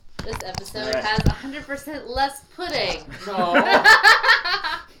This episode has 100% less pudding. No.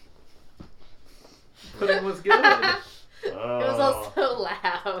 Pudding was good. It was also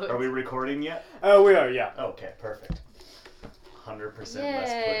loud. Are we recording yet? Oh, we are, yeah. Okay, perfect. 100% less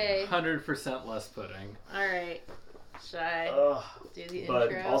Yay. pudding. 100% less pudding. Alright. Should I do the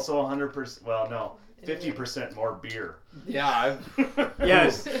But intro? also 100%, well, no, 50% more beer. Yeah,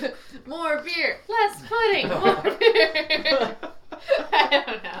 yes. More beer, less pudding, more beer. I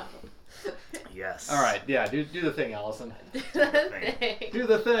don't know. Yes. All right, yeah, do the thing, Allison. Thing. Do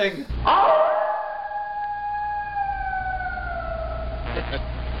the thing.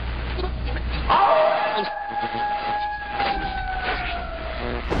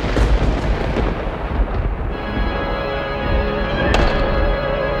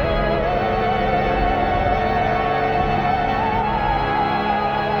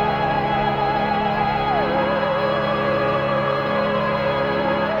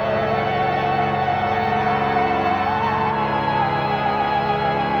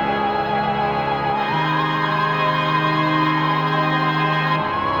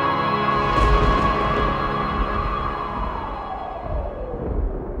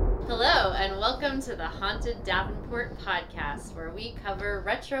 Hello, and welcome to the Haunted Davenport podcast, where we cover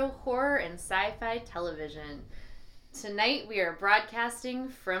retro horror and sci-fi television. Tonight we are broadcasting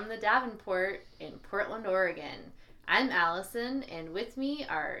from the Davenport in Portland, Oregon. I'm Allison, and with me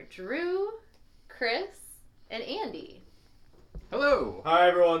are Drew, Chris, and Andy. Hello. Hi,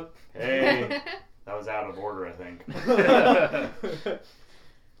 everyone. Hey, that was out of order, I think.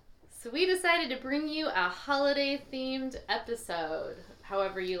 So we decided to bring you a holiday-themed episode.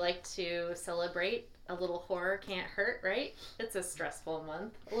 However you like to celebrate, a little horror can't hurt, right? It's a stressful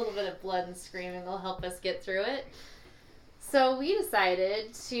month. A little bit of blood and screaming will help us get through it. So we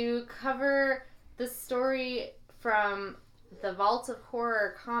decided to cover the story from the Vault of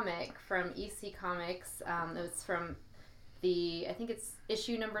Horror comic from EC Comics. It was from I think it's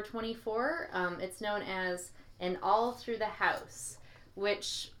issue number 24. It's known as An All Through the House,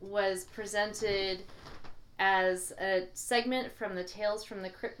 which was presented as a segment from the Tales from the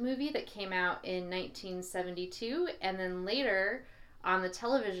Crypt movie that came out in 1972, and then later on the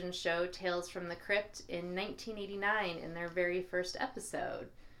television show Tales from the Crypt in 1989 in their very first episode.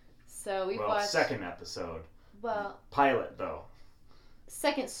 So we watched... second episode. Well... Pilot, though.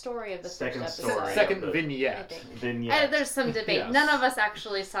 Second story of the Second first story. episode. Second I vignette. think. Vignette. There's some debate. Yes. None of us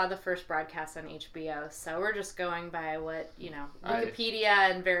actually saw the first broadcast on HBO, so we're just going by what, Wikipedia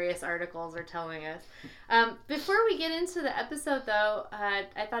and various articles are telling us. Before we get into the episode, though,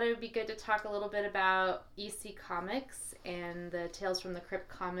 I thought it would be good to talk a little bit about EC Comics and the Tales from the Crypt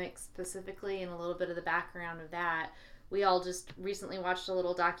comics specifically, and a little bit of the background of that. We all just recently watched a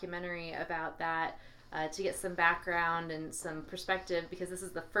little documentary about that. To get some background and some perspective, because this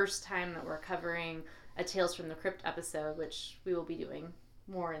is the first time that we're covering a Tales from the Crypt episode, which we will be doing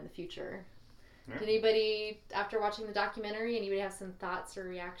more in the future. Yeah. Did anybody, after watching the documentary, have some thoughts or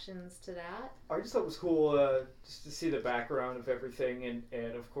reactions to that? I just thought it was cool just to see the background of everything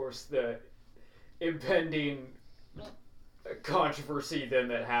and of course the impending controversy then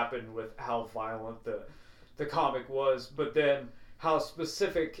that happened with how violent the comic was, but then how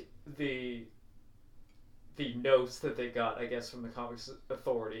specific the notes that they got, I guess, from the Comics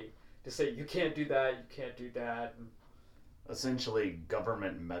Authority to say, you can't do that, you can't do that. And essentially,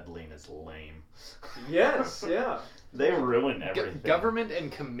 government meddling is lame. Yes, yeah. They ruin everything. Government and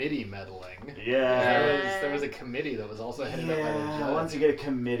committee meddling. Yeah. There was a committee that was also headed up by the judge. Once you get a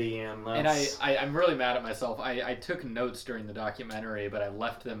committee in, that's... And I'm really mad at myself. I took notes during the documentary, but I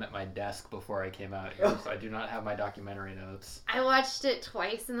left them at my desk before I came out here, so I do not have my documentary notes. I watched it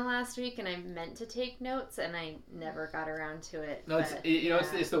twice in the last week, and I meant to take notes, and I never got around to it. No,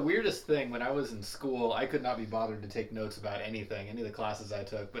 it's the weirdest thing. When I was in school, I could not be bothered to take notes about anything, any of the classes I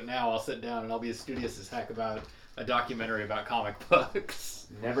took, but now I'll sit down and I'll be as studious as heck about a documentary about comic books.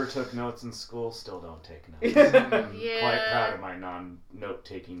 Never took notes in school, still don't take notes. Yeah. Quite proud of my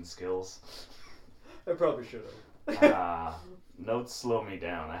non-note-taking skills. I probably should have. Notes slow me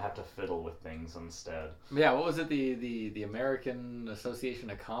down. I have to fiddle with things instead. Yeah, what was it? The American Association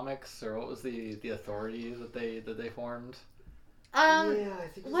of Comics, or what was the authority that they formed? I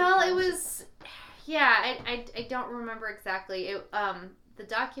think it was... Yeah, I don't remember exactly. The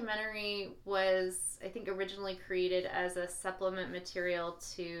documentary was, I think, originally created as a supplement material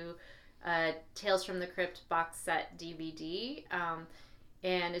to Tales from the Crypt box set DVD,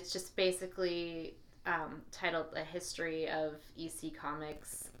 and it's just basically titled A History of EC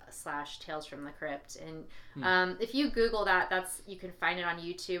Comics / Tales from the Crypt. And if you Google that, you can find it on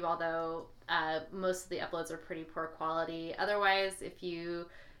YouTube, although most of the uploads are pretty poor quality. Otherwise, if you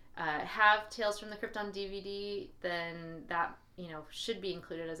have Tales from the Crypt on DVD, then that should be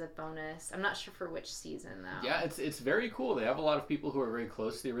included as a bonus. I'm not sure for which season though. Yeah, it's very cool. They have a lot of people who are very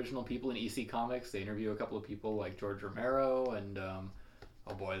close to the original people in EC Comics. They interview a couple of people like George Romero and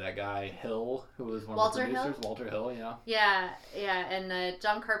oh boy, that guy Hill, who was one of the producers. Walter Hill, yeah. Yeah, and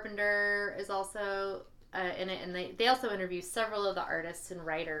John Carpenter is also in it, and they also interview several of the artists and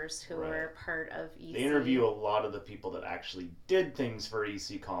writers who were part of EC. They interview a lot of the people that actually did things for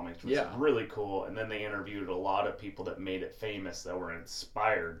EC Comics, which is really cool, and then they interviewed a lot of people that made it famous that were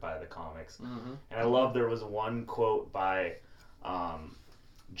inspired by the comics. Mm-hmm. And I love there was one quote by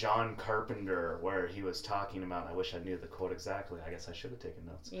John Carpenter where he was talking about, I wish I knew the quote exactly, I guess I should have taken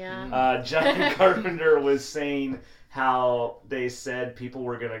notes. Yeah. John Carpenter was saying how they said people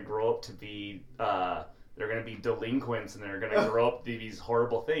were going to grow up to be, they're going to be delinquents and they're going to grow up to these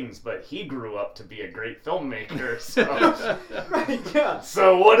horrible things, but he grew up to be a great filmmaker, so...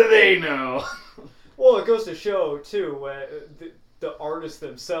 So what do they know? Well, it goes to show, too, the artists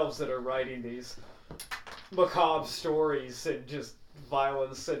themselves that are writing these macabre stories and just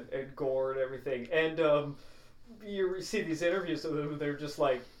violence and gore and everything. And you see these interviews of them, they're just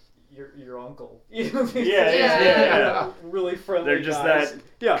like, your uncle. Yeah. Really friendly They're just guys.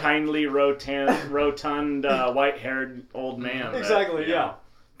 that kindly, rotund, white-haired old man. Exactly,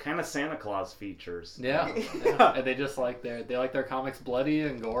 Kind of Santa Claus features. Yeah. And they just like their comics bloody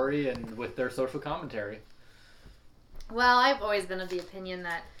and gory and with their social commentary. Well, I've always been of the opinion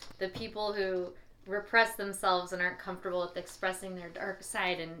that the people who repress themselves and aren't comfortable with expressing their dark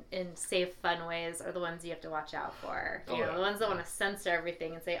side in safe, fun ways are the ones you have to watch out for. The ones that want to censor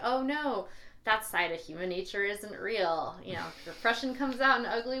everything and say, oh no, that side of human nature isn't real. Repression comes out in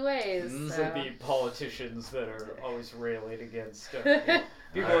ugly ways. So the politicians that are always railing against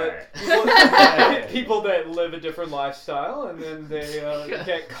people that live a different lifestyle, and then they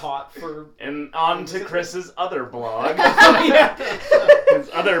get caught for... And on to Chris's other blog. His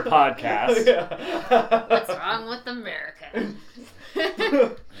other podcast. What's wrong with America?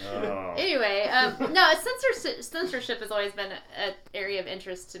 Anyway, no, censorship has always been an area of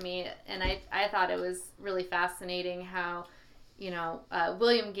interest to me, and I thought it was really fascinating how,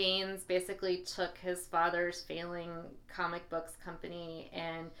 William Gaines basically took his father's failing comic books company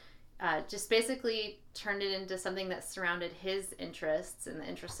and just basically turned it into something that surrounded his interests and the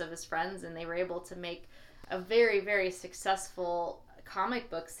interests of his friends, and they were able to make a very, very successful comic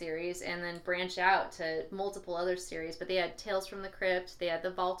book series and then branch out to multiple other series. But they had Tales from the Crypt, they had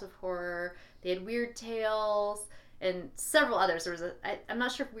The Vault of Horror, they had Weird Tales, and several others. There was I'm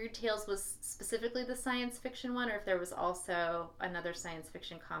not sure if Weird Tales was specifically the science fiction one or if there was also another science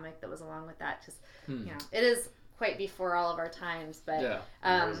fiction comic that was along with that, because it is quite before all of our times. But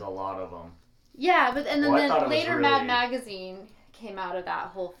there's a lot of them. Yeah, but then later Mad Magazine came out of that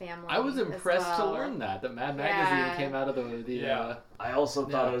whole family. I was impressed to learn that Mad Magazine came out of the I also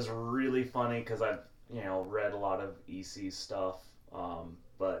thought it was really funny because I've read a lot of EC stuff,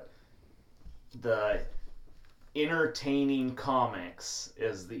 but the entertaining comics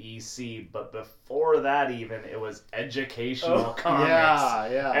is the EC, but before that even it was educational comics.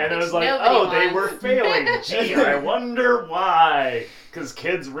 And it was like, they were failing. Gee, I wonder why. Because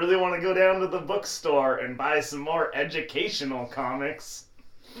kids really want to go down to the bookstore and buy some more educational comics.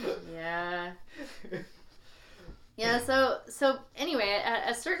 So anyway, at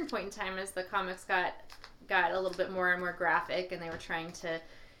a certain point in time, as the comics got a little bit more and more graphic, and they were trying to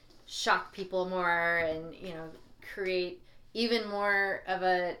shock people more and create even more of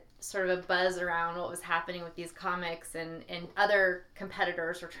a sort of a buzz around what was happening with these comics, and other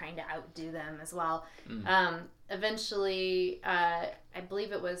competitors were trying to outdo them as well. Eventually, I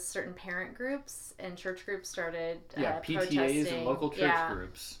believe it was certain parent groups and church groups started PTAs protesting. and local church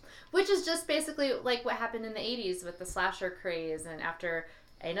groups. Which is just basically like what happened in the 80s with the slasher craze, and after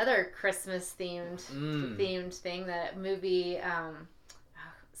another Christmas themed thing, the movie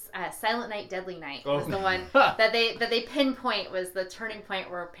Silent Night, Deadly Night was the one that they pinpoint was the turning point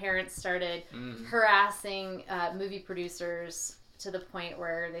where parents started harassing movie producers to the point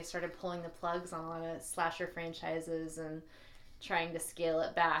where they started pulling the plugs on a lot of slasher franchises and trying to scale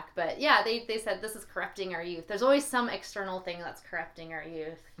it back. But yeah, they said this is corrupting our youth. There's always some external thing that's corrupting our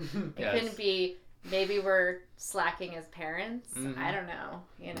youth. It couldn't be maybe we're slacking as parents. I don't know.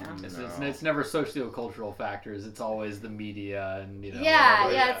 It's never socio-cultural factors. It's always the media and it's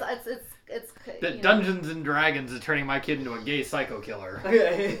Dungeons and Dragons is turning my kid into a gay psycho killer.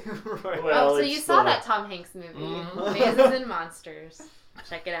 Well, so you saw that Tom Hanks movie, Mazes and Monsters.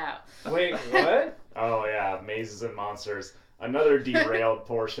 Check it out. Wait, what? Oh yeah, Mazes and Monsters. another derailed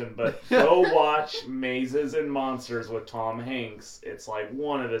portion, but go watch Mazes and Monsters with Tom Hanks. It's like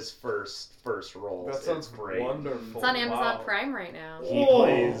one of his first roles. That sounds great. Wonderful. It's on Amazon Prime right now. He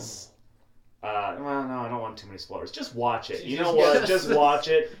plays... well, no, I don't want too many spoilers. Just watch it. You know what? Just watch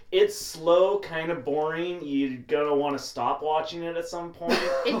it. It's slow, kind of boring. You're gonna want to stop watching it at some point.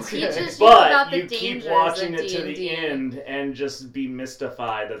 It teaches you about the dangers of you keep watching it D&D. to the end and just be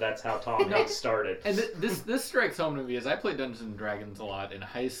mystified that that's how Tom Hanks started. And this strikes home to me as I played Dungeons and Dragons a lot in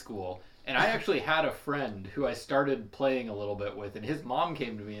high school. And I actually had a friend who I started playing a little bit with, and his mom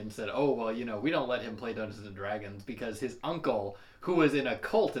came to me and said, "Oh, well, we don't let him play Dungeons and Dragons because his uncle, who was in a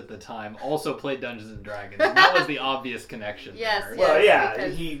cult at the time, also played Dungeons and Dragons." And that was the obvious connection. Yes, there. Well, yeah,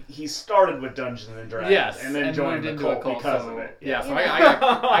 because... he started with Dungeons and Dragons, yes, and then joined the cult because of it. Yeah, so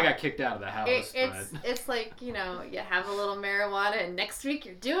I got kicked out of the house. It's like you have a little marijuana, and next week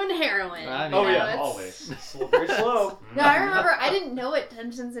you're doing heroin. Always slippery slope. No, I remember I didn't know what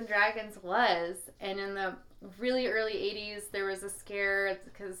Dungeons and Dragons was, and in the really early '80s there was a scare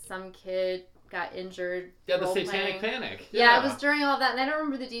because some kid got injured. Yeah, the Satanic Panic. Yeah, it was during all that, and I don't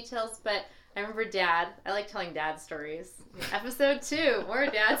remember the details, but I remember Dad. I like telling Dad stories. Episode 2, more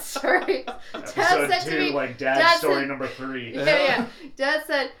Dad stories. Episode 2, like Dad story number 3. Yeah. Dad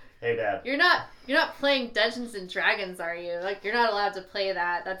said, "Hey, Dad, you're not playing Dungeons and Dragons, are you? Like, you're not allowed to play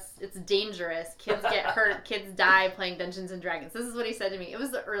that. It's dangerous. Kids get hurt. Kids die playing Dungeons and Dragons." This is what he said to me. It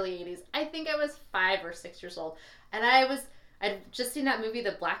was the early '80s. I think I was 5 or 6 years old, and I'd just seen that movie,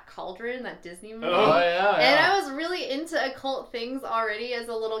 The Black Cauldron, that Disney movie. Oh, yeah. And I was really into occult things already as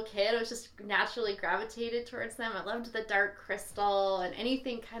a little kid. I was just naturally gravitated towards them. I loved the Dark Crystal and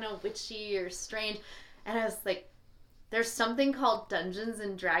anything kind of witchy or strange. And I was like, there's something called Dungeons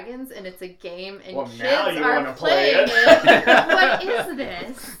and Dragons, and it's a game, and kids are playing it. What is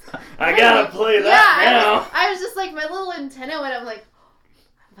this? I gotta play that now. I was just like, my little antenna went up, like,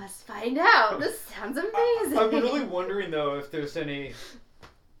 must find out. This sounds amazing. I'm really wondering though if there's any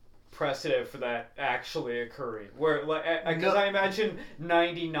precedent for that actually occurring. Where, like, because I imagine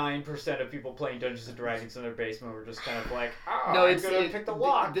 99% of people playing Dungeons and Dragons in their basement were just kind of like, I'm gonna pick the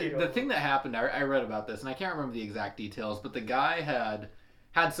lock. The thing that happened, I read about this, and I can't remember the exact details, but the guy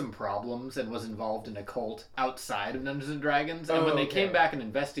had some problems and was involved in a cult outside of Dungeons and Dragons. And when they came back and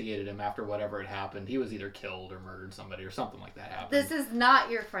investigated him after whatever had happened, he was either killed or murdered somebody or something like that happened. This is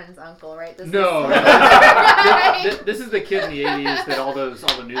not your friend's uncle, right? No. This is the kid in the 80s that all the news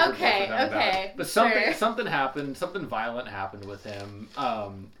reports are done about. But something happened, something violent happened with him,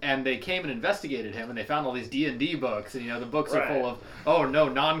 and they came and investigated him, and they found all these D&D books, and the books are full of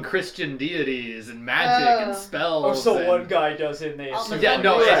non-Christian deities and magic and spells. Oh, so one guy does it, and they assume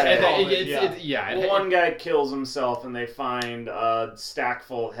one guy kills himself, and they find a stack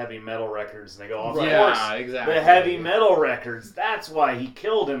full of heavy metal records, and they go, exactly. The heavy metal records, that's why he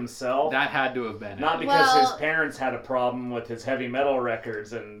killed himself. That had to have been Not because his parents had a problem with his heavy metal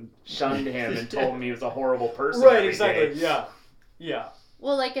records and shunned him and told him he was a horrible person. Right, exactly, yeah.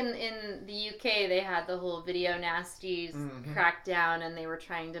 Well, like in the UK, they had the whole video nasties crackdown, and they were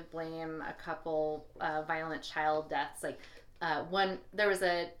trying to blame a couple violent child deaths, like there was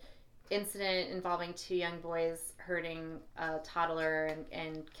a incident involving 2 young boys hurting a toddler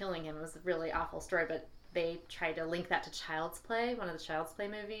and killing him. It was a really awful story, but they tried to link that to Child's Play, one of the Child's Play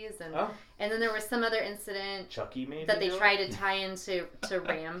movies, and then there was some other incident Chucky maybe that they tried to tie into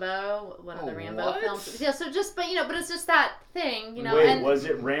Rambo, one of the Rambo films. Yeah, so but it's just that thing, Wait, was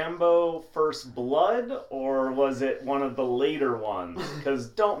it Rambo First Blood, or was it one of the later ones? Because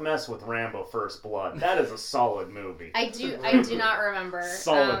don't mess with Rambo First Blood. That is a solid movie. I do not remember.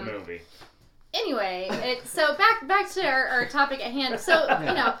 Solid movie. Anyway, so back to our topic at hand. So,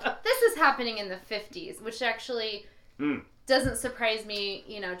 this is happening in the 50s, which actually doesn't surprise me,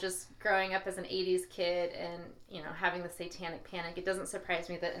 just growing up as an 80s kid and, having the Satanic Panic. It doesn't surprise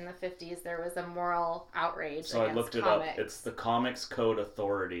me that in the 50s there was a moral outrage So against I looked it comics. up. It's the Comics Code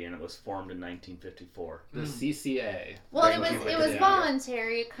Authority, and it was formed in 1954. The CCA. Well, it was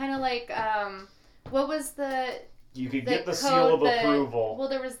voluntary, kind of like, what was the... You could get the seal of approval. Well,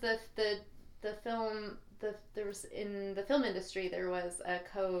 there was the film, there was in the film industry, there was a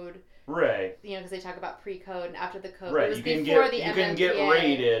code. Right. Because they talk about pre-code and after the code. Right. It was you can get MMPA.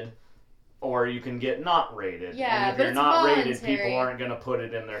 rated, or you can get not rated. Yeah, and if you're not rated, people aren't going to put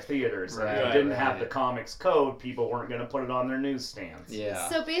it in their theaters. Right. If you didn't have the comics code, people weren't going to put it on their newsstands. Yeah.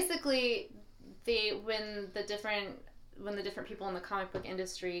 So basically, when the different people in the comic book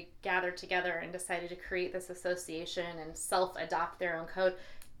industry gathered together and decided to create this association and self-adopt their own code,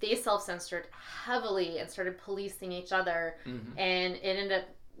 they self-censored heavily and started policing each other, and it ended up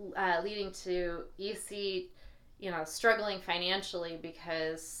leading to EC, struggling financially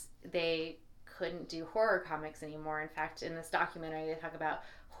because they couldn't do horror comics anymore. In fact, in this documentary, they talk about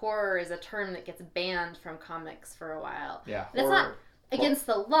horror is a term that gets banned from comics for a while. Yeah. And it's not against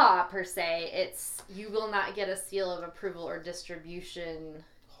the law per se. It's you will not get a seal of approval or distribution.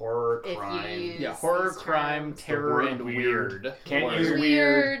 Horror, crime. Horror, crime, terror, and weird. Can't use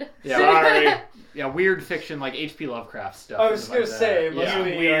weird. Yeah. Sorry. Yeah, weird fiction like H.P. Lovecraft stuff. I was gonna say, it must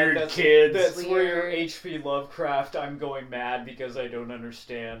be, weird kids. That's weird. where H.P. Lovecraft. I'm going mad because I don't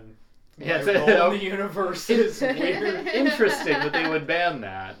understand. Yeah, my role in the universe is weird. Interesting that they would ban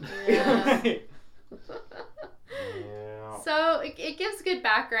that. Yeah. Yeah. So it gives good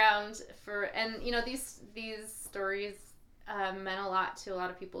background these stories meant a lot to a lot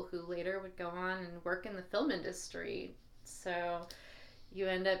of people who later would go on and work in the film industry. So you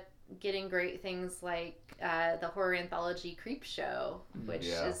end up getting great things like the horror anthology Creepshow, which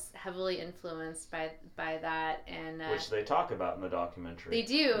is heavily influenced by that, and which they talk about in the documentary. They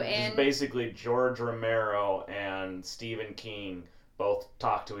do, and basically George Romero and Stephen King both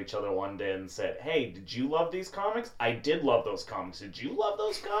talked to each other one day and said, "Hey, did you love these comics? I did love those comics. Did you love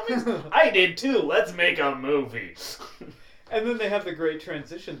those comics? I did too. Let's make a movie." And then they have the great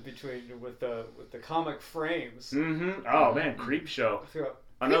transitions with the comic frames. Mm-hmm. Oh man, Creepshow.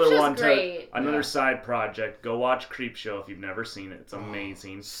 Another one, another side project. Go watch Creepshow if you've never seen it. It's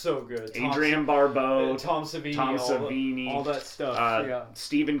amazing. So good. Adrienne Barbeau, Tom Savini, all that stuff.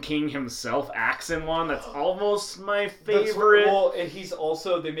 Stephen King himself acts in one. That's almost my favorite. And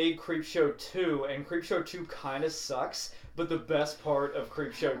they made Creepshow 2, and Creepshow 2 kind of sucks. But the best part of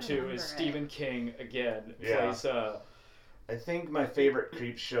Creepshow 2 is Stephen King again plays. I think my favorite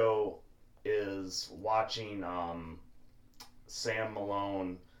Creepshow is watching Sam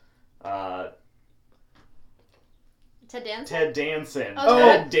Malone, Ted Danson. Ted Danson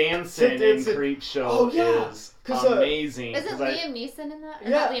in Creepshow is amazing. Is it Liam Neeson in that?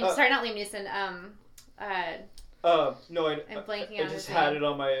 Yeah. Not Liam Neeson. No, I'm blanking I on just his had name. it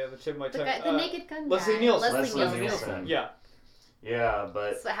on the tip of my tongue. The Naked Gun Leslie guy. Nielsen. Leslie Nielsen. Yeah. Yeah,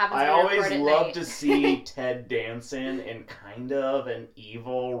 but I I always love to see Ted Danson in kind of an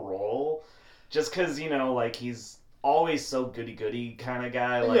evil role, just because he's always so goody-goody kind of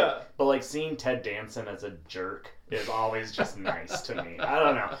guy. But seeing Ted Danson as a jerk is always just nice to me. I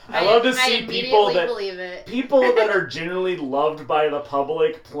don't know. I love to see people that are generally loved by the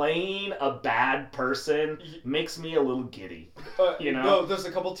public playing a bad person makes me a little giddy. No, there's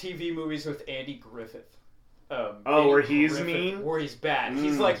a couple TV movies with Andy Griffith. Where he's mean? Where he's bad.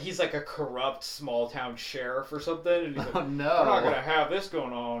 He's like a corrupt small town sheriff or something. And he's like, oh no, we're not gonna have this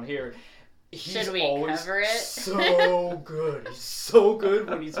going on here. Should we cover it? So good. He's so good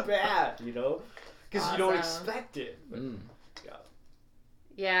when he's bad, because you don't expect it. But,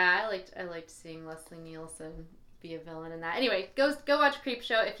 yeah, I liked seeing Leslie Nielsen be a villain in that. Anyway, go watch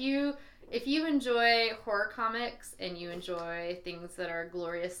Creepshow if you enjoy horror comics and you enjoy things that are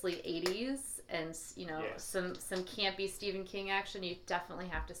gloriously 80s and some campy Stephen King action. You definitely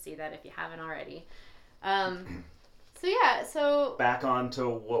have to see that if you haven't already. So back on to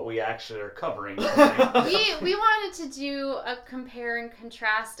what we actually are covering. we wanted to do a compare and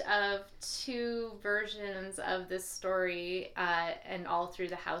contrast of two versions of this story, and All Through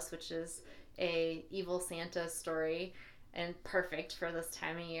the House, which is a evil Santa story, and perfect for this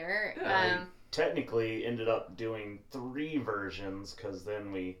time of year. I technically ended up doing 3 versions because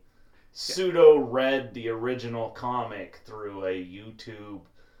then we pseudo read the original comic through a YouTube.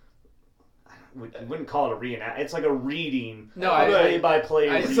 We wouldn't call it a reenact. It's like a reading. No, play-by-play.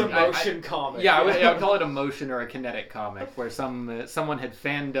 It's a motion comic. Yeah, I would call it a motion or a kinetic comic where someone had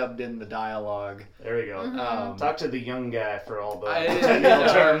fan dubbed in the dialogue. There we go. Mm-hmm. Talk to the young guy for all the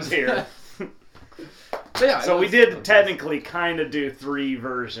technical terms here. So we did technically kind of do 3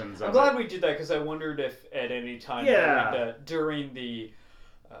 versions of it. I'm glad we did that because I wondered if at any time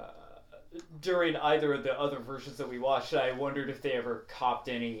during either of the other versions that we watched, I wondered if they ever copped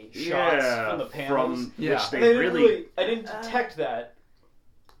any shots from the panels. Which they I didn't detect that,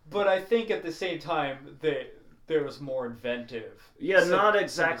 but I think at the same time there was more inventive. Yeah, not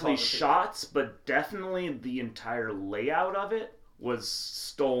exactly shots, but definitely the entire layout of it was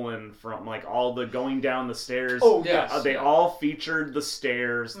stolen from all the going down the stairs. Oh yes, they all featured the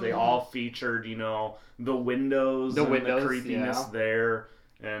stairs. They all featured the windows, the creepiness there.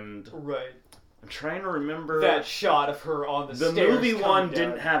 And I'm trying to remember that shot of her on the stairs. The movie one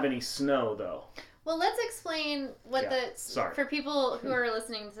didn't have any snow though. Well, let's explain what for people who are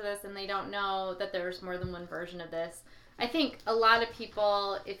listening to this and they don't know that there's more than one version of this. I think a lot of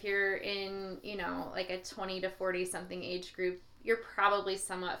people, if you're in, a 20 to 40 something age group, you're probably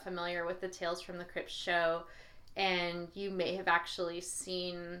somewhat familiar with the Tales from the Crypt show and you may have actually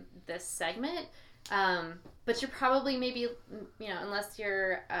seen this segment. But you're probably maybe, unless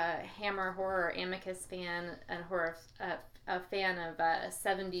you're a Hammer Horror or Amicus fan and a fan of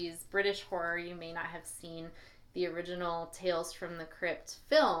 70s British horror, you may not have seen the original Tales from the Crypt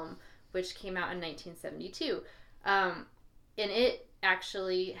film, which came out in 1972. And it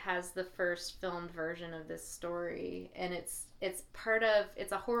actually has the first filmed version of this story, and it's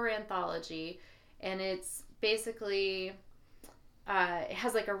a horror anthology, and it's basically it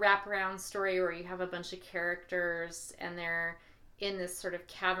has like a wraparound story where you have a bunch of characters and they're in this sort of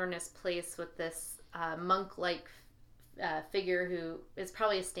cavernous place with this monk-like figure who is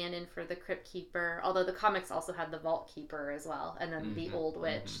probably a stand-in for the Crypt Keeper, although the comics also had the Vault Keeper as well, and then the Old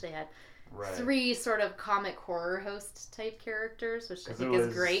Witch. They had three sort of comic horror host type characters, which I think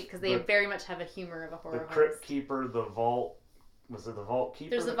is great because they very much have a humor of a horror host. The Crypt Keeper, the Vault, was it the Vault Keeper?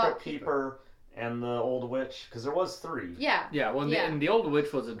 There's the Crypt Keeper, and the Old Witch, because there was three. Yeah. Yeah, well, and the Old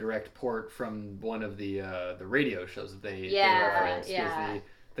Witch was a direct port from one of the radio shows that they referenced. Yeah.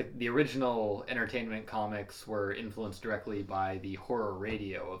 The original entertainment comics were influenced directly by the horror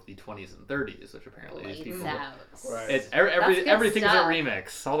radio of the 20s and 30s, which apparently these people... Right. Everything's a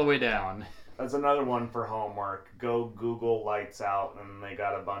remix, all the way down. That's another one for homework. Go Google Lights Out, and they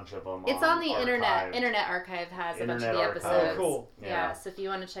got a bunch of them. It's on the internet. Internet Archive has a bunch of the episodes. Oh, cool. Yeah, so if you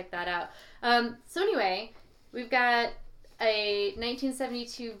want to check that out. So anyway, we've got a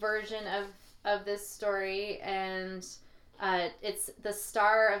 1972 version of this story, and it's the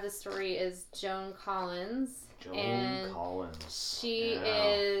star of the story is Joan Collins. She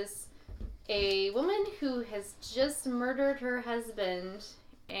is a woman who has just murdered her husband,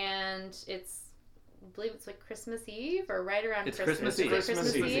 and I believe it's like Christmas Eve or right around Christmas Eve.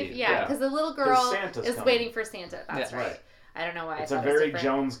 Christmas Eve. Yeah, because the little girl is waiting for Santa. That's right. I don't know why. It's a very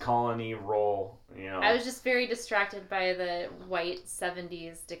Jones Colony role, I was just very distracted by the white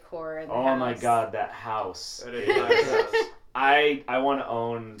 70s decor in the house. Oh my god, that house. I want to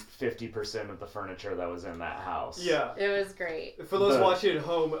own 50% of the furniture that was in that house. Yeah. It was great. For those watching at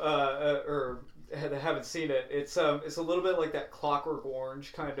home, or haven't seen it, it's a little bit like that Clockwork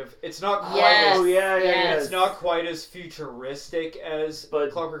Orange kind of. It's not quite as it's not quite as futuristic as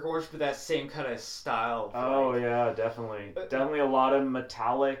Clockwork Orange, but that same kind of style. Oh yeah, definitely. Definitely a lot of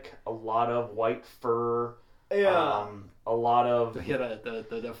metallic, a lot of white fur. Yeah. A lot of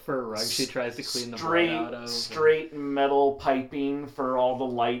the fur rug she tries to clean the blood out of. Straight metal piping for all the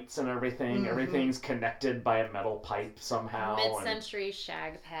lights and everything. Mm-hmm. Everything's connected by a metal pipe somehow. Mid-century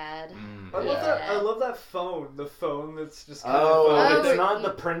shag pad. I love that phone. The phone that's just kind of... it's not the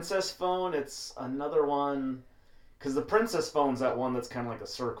princess phone. It's another one. Because the princess phone's that one that's kind of like a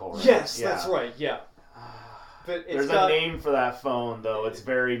circle, right? Yes, that's right. Yeah. But there's a name for that phone, though. It's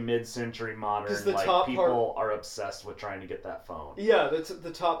very mid-century modern. People are obsessed with trying to get that phone. Yeah,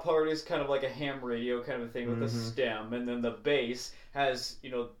 the top part is kind of like a ham radio kind of thing with a stem, and then the base has,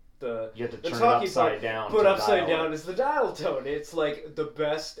 you have to turn it upside down. But upside down is the dial tone. It's like the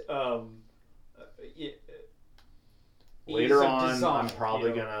best. Later on, I'm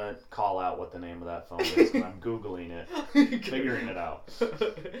probably gonna call out what the name of that phone is because I'm Googling it, figuring it out.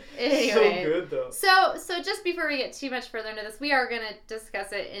 Anyway, so good though. So just before we get too much further into this, we are gonna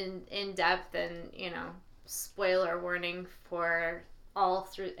discuss it in depth, and spoiler warning for all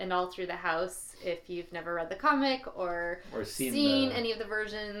through the house. If you've never read the comic or seen any of the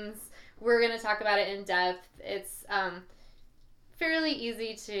versions, we're gonna talk about it in depth. It's fairly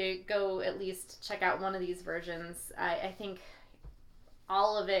easy to go at least check out one of these versions. I think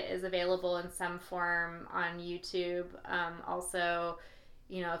all of it is available in some form on YouTube. Also,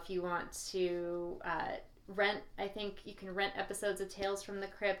 if you want to rent, I think you can rent episodes of Tales from the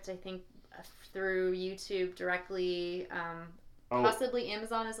Crypt, I think through YouTube directly, possibly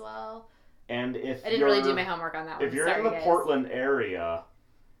Amazon as well. And if I didn't really do my homework on that one. If you're in the Portland area,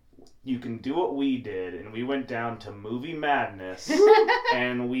 you can do what we did, and we went down to Movie Madness,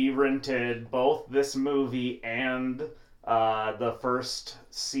 and we rented both this movie and the first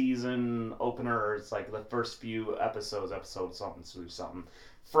season opener. It's like the first few episode something,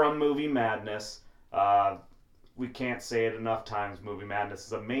 from Movie Madness. We can't say it enough times. Movie Madness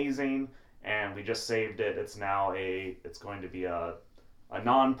is amazing, and we just saved it. It's now it's going to be a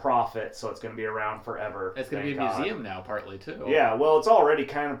non-profit, so it's going to be around forever. It's going to be a museum now, partly, too. Yeah, well, it's already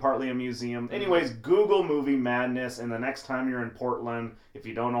kind of partly a museum. Anyways, Google Movie Madness, and the next time you're in Portland, if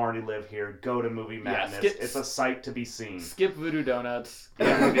you don't already live here, go to Movie Madness. It's a sight to be seen. Skip Voodoo Donuts. Go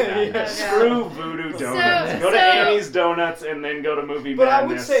to Movie Madness. Screw Voodoo Donuts. Go to Annie's Donuts, and then go to Movie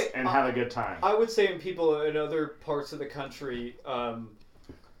Madness and have a good time. I would say in people in other parts of the country,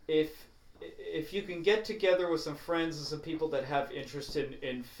 if if you can get together with some friends and some people that have interest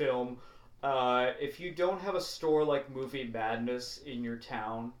in film, if you don't have a store like Movie Madness in your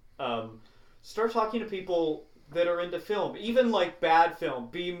town, start talking to people that are into film, even like bad film,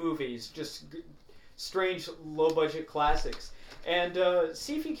 B movies, just strange low-budget classics, and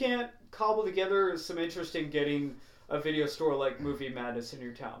see if you can't cobble together some interest in getting a video store like Movie Madness in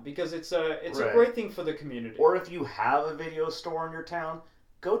your town, because it's a great thing for the community. Or if you have a video store in your town,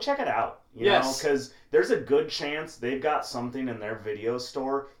 go check it out. You know, because there's a good chance they've got something in their video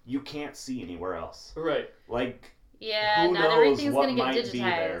store you can't see anywhere else. Right. Like, yeah, who not knows everything's what going to get might be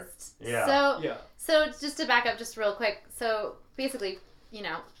there. digitized. Yeah. So just to back up just real quick. So basically, you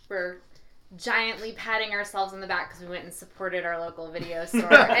know, we're giantly patting ourselves on the back because we went and supported our local video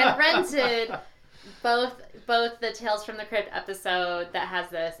store and rented both the Tales from the Crypt episode that has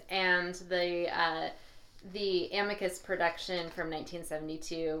this and the Amicus production from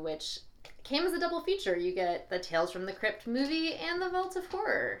 1972, which came as a double feature. You get the Tales from the Crypt movie and the Vault of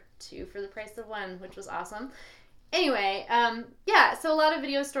Horror, 2 for the price of 1, which was awesome. Anyway, so a lot of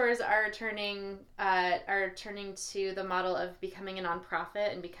video stores are turning to the model of becoming a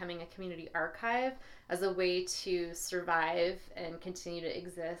nonprofit and becoming a community archive as a way to survive and continue to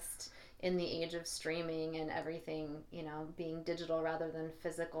exist in the age of streaming and everything, you know, being digital rather than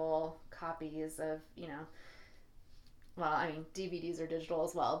physical copies of, you know, well, I mean, DVDs are digital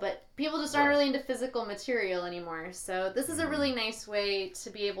as well, but people just aren't really into physical material anymore. So this is a really nice way to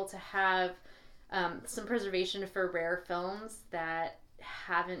be able to have some preservation for rare films that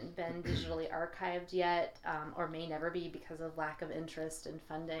haven't been digitally archived yet, or may never be because of lack of interest and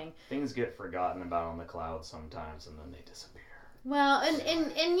funding. Things get forgotten about on the cloud sometimes, and then they disappear. Well,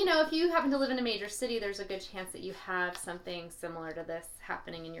 and you know, if you happen to live in a major city, there's a good chance that you have something similar to this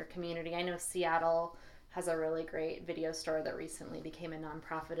happening in your community. I know Seattle has a really great video store that recently became a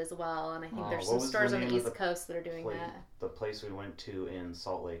nonprofit as well, and I think there's some stores on the East Coast that are doing that. The place we went to in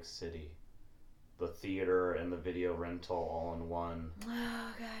Salt Lake City. The theater and the video rental all in one.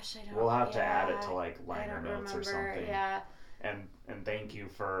 Oh gosh, I don't. We'll have to add it to like liner notes or something. Yeah. And thank you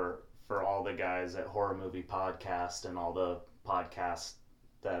for all the guys at Horror Movie Podcast and all the podcasts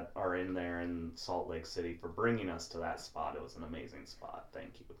that are in there in Salt Lake City for bringing us to that spot. It was an amazing spot.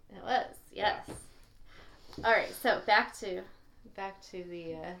 Thank you. It was, yes. Yeah. All right, so back to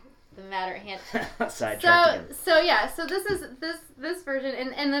the matter at hand. So this is this version,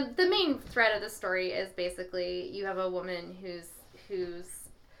 and the main thread of the story is basically you have a woman who's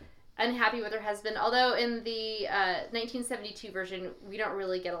unhappy with her husband. Although in the 1972 version, we don't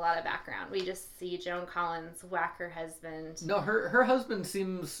really get a lot of background. We just see Joan Collins whack her husband. No, her husband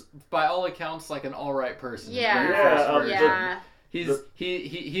seems, by all accounts, like an all right person. Yeah.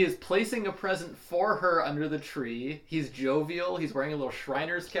 He is placing a present for her under the tree. He's jovial. He's wearing a little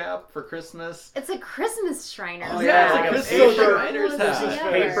Shriner's cap for Christmas. It's a Christmas Shriner's cap. Yeah, it's like a Shriner's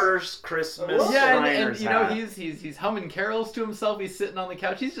hat. Papers, Christmas. Yeah, and you know he's humming carols to himself. He's sitting on the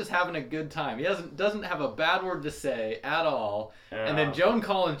couch. He's just having a good time. He doesn't have a bad word to say at all. Yeah. And then Joan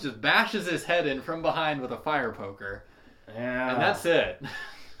Collins just bashes his head in from behind with a fire poker. Yeah, and that's it.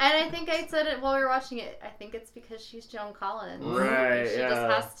 And I think I said it while we were watching it. I think it's because she's Joan Collins. Right, She just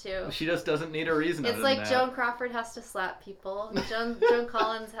has to. She just doesn't need a reason. It's like Joan Crawford has to slap people. Joan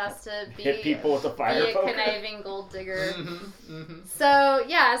Collins has to be hit people with a fire be poker. A conniving gold digger. So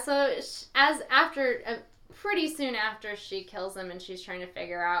pretty soon after she kills him and she's trying to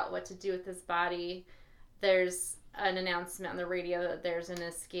figure out what to do with his body, there's an announcement on the radio that there's an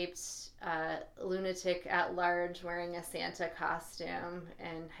escaped lunatic at large wearing a Santa costume,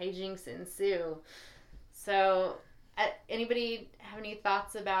 and hijinks ensue. So, anybody have any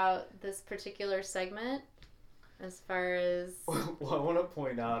thoughts about this particular segment? As far as... Well, I want to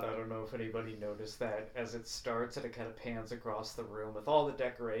point out, I don't know if anybody noticed that, as it starts and it kind of pans across the room with all the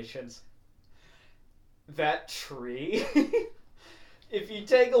decorations. That tree, if you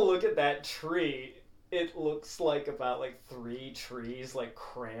take a look at that tree, it looks like about 3 trees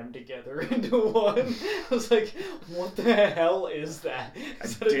crammed together into one. I was like, what the hell is that? I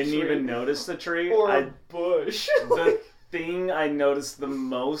didn't even notice the tree. Or a bush. The thing I noticed the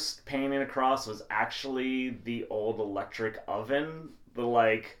most painting across was actually the old electric oven.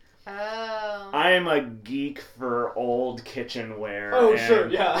 I am a geek for old kitchenware. Oh, sure,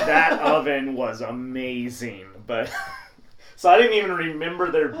 yeah. That oven was amazing, but... So I didn't even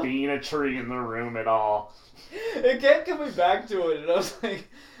remember there being a tree in the room at all. It kept coming back to it, and I was like,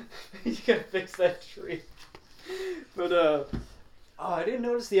 you gotta fix that tree. But, I didn't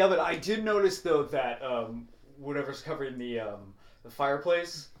notice the oven. I did notice, though, that, whatever's covering the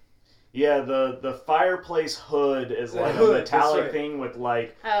fireplace Yeah, the fireplace hood is like a metallic thing with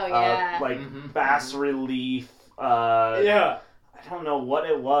like bas relief. Yeah. I don't know what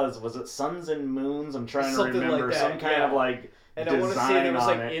it was. Was it suns and moons? I'm trying to remember. Like some kind of like and design I want to say there was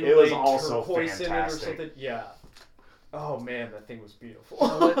like it. Inlaid It was also turquoise fantastic. in it or something. Yeah. Oh man, that thing was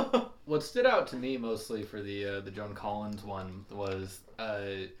beautiful. What stood out to me mostly for the Joan Collins one was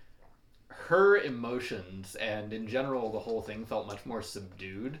her emotions, and in general the whole thing felt much more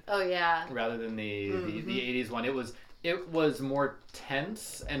subdued. Oh yeah. Rather than the 80s one. It was more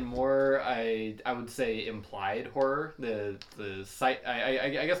tense and more I would say implied horror. I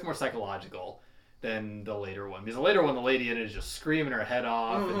guess more psychological than the later one, because the later one, the lady in it is just screaming her head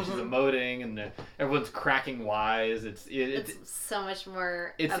off and she's emoting and everyone's cracking wise. It's so much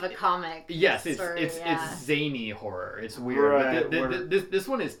more of a comic. Yes, story, it's zany horror. It's weird. Right, but this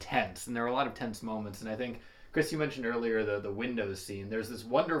one is tense, and there are a lot of tense moments. And I think, Chris, you mentioned earlier the windows scene. There's this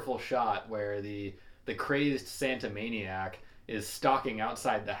wonderful shot where the crazed Santa maniac is stalking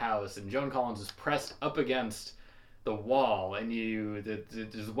outside the house, and Joan Collins is pressed up against the wall, and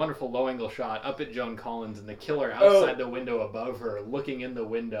there's a wonderful low angle shot up at Joan Collins, and the killer outside the window above her, looking in the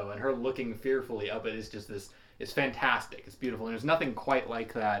window, and her looking fearfully up. It is just this. It's fantastic. It's beautiful, and there's nothing quite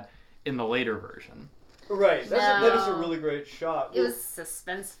like that in the later version. Right. That is a really great shot. It was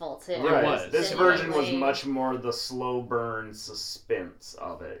suspenseful too. Right. It was. This version was much more the slow burn suspense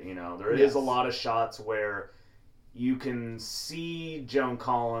of it. You know, there is a lot of shots where you can see Joan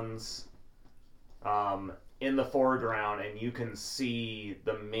Collins in the foreground, and you can see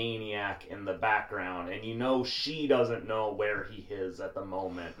the maniac in the background, and you know she doesn't know where he is at the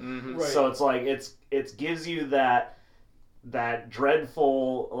moment. Mm-hmm. Right. So it's like it gives you that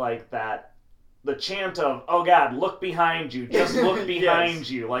dreadful, like the chant of, oh God, look behind you, just look behind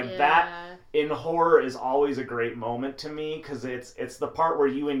you, like that. In horror is always a great moment to me, because it's the part where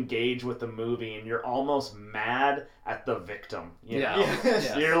you engage with the movie and you're almost mad at the victim. You know?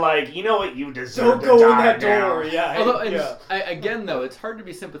 Yes. You're like, you know what, you deserve Don't to go die in that now. door. Yeah. Although, again, though, it's hard to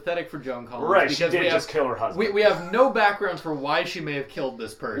be sympathetic for Joan Collins. Right, she because did just kill her husband. We have no backgrounds for why she may have killed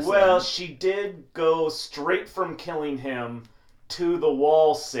this person. Well, she did go straight from killing him to the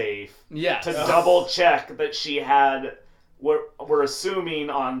wall safe to double check that she had. We're assuming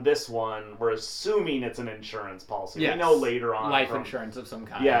on this one, we're assuming it's an insurance policy. Yes. We know later on. Life insurance of some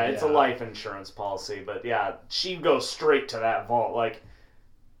kind. Yeah, it's a life insurance policy. But yeah, she goes straight to that vault, like,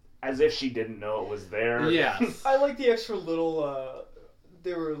 as if she didn't know it was there. Yes. I like the extra little,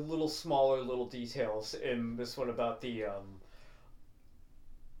 there were smaller little details in this one about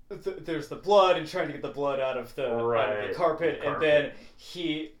there's the blood and trying to get the blood out of the carpet, and then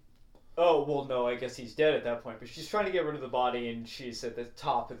oh, well, no, I guess he's dead at that point. But she's trying to get rid of the body, and she's at the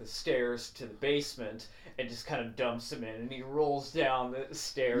top of the stairs to the basement and just kind of dumps him in. And he rolls down the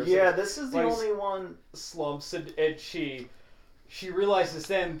stairs. Yeah, this is the only one. Slumps, and she realizes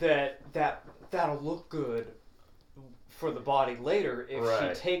then that'll look good for the body later. If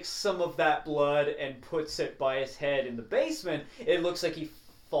she takes some of that blood and puts it by his head in the basement, it looks like he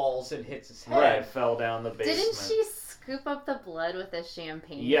falls and hits his head. Right, fell down the basement. Didn't she scoop up the blood with a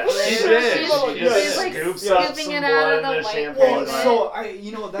champagne? Yes, she did. She just like scoops up scooping some it blood out of in the a white champagne glass.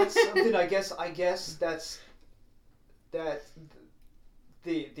 So that's something. I guess that's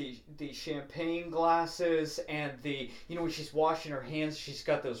the champagne glasses, and when she's washing her hands, she's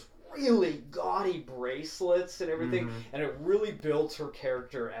got those really gaudy bracelets and everything, and it really builds her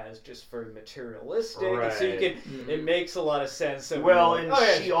character as just very materialistic. Right. And so it makes a lot of sense. So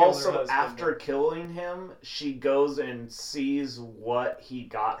she also, after killing him, she goes and sees what he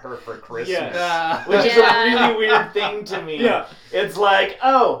got her for Christmas, which is a really weird thing to me. Yeah, it's like,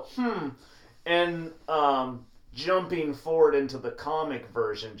 and jumping forward into the comic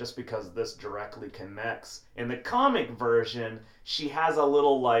version, just because this directly connects. In the comic version, she has a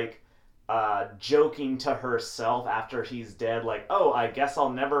little, like, joking to herself after he's dead, like, oh, I guess I'll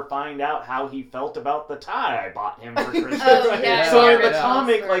never find out how he felt about the tie I bought him for Christmas. So in the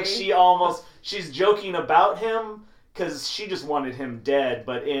comic, like, she's joking about him because she just wanted him dead,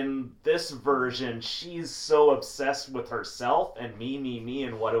 but in this version, she's so obsessed with herself and me,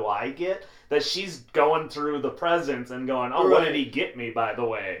 and what do I get, that she's going through the presents and going, oh, what did he get me, by the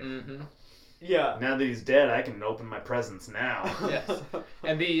way? Mm-hmm. Yeah. Now that he's dead, I can open my presents now. Yes.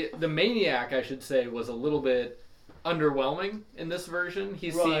 And the maniac, I should say, was a little bit underwhelming in this version.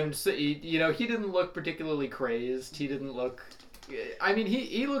 He seemed, he didn't look particularly crazed. He didn't look, I mean,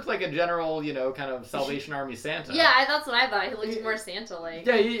 he looked like a general, kind of Salvation Army Santa. Yeah, that's what I thought. He looked more Santa-like.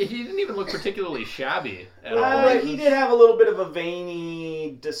 Yeah, he didn't even look particularly shabby at all. Right. He did have a little bit of a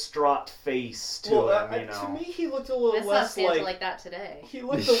veiny, distraught face to him, To me, he looked a little less Santa like that today. He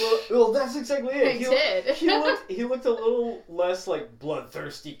looked a little... Well, that's exactly it. He did. He looked a little less like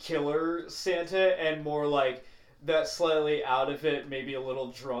bloodthirsty killer Santa and more like that slightly out of it, maybe a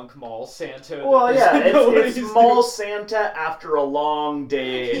little drunk mall Santa. Well, yeah, it's mall Santa after a long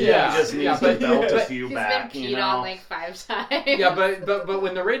day. Yeah, he just needs to belt a few back. He's been peed on like 5 times. Yeah, but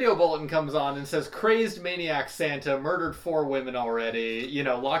when the radio bulletin comes on and says crazed maniac Santa murdered 4 women already,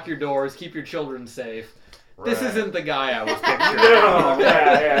 lock your doors, keep your children safe. Right. This isn't the guy I was picturing. No,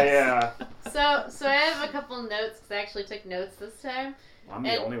 yeah. So I have a couple notes because I actually took notes this time. I'm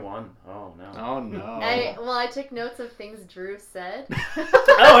the only one. Oh, no. Oh, no. I took notes of things Drew said.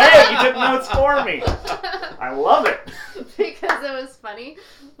 Oh, hey, you took notes for me. I love it. Because it was funny.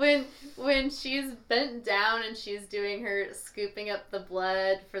 When she's bent down and she's doing her scooping up the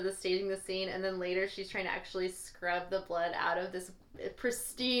blood for the staging the scene, and then later she's trying to actually scrub the blood out of this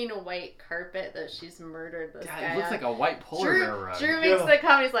pristine white carpet that she's murdered this guy it looks on. like a white polar bear rug. Drew makes the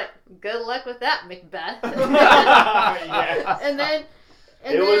comment, he's like, good luck with that, Macbeth. Yes. And then...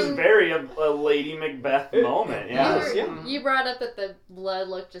 It was very a Lady Macbeth moment, yeah. You brought up that the blood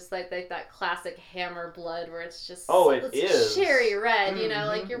looked just like that classic Hammer blood where it's just is cherry red,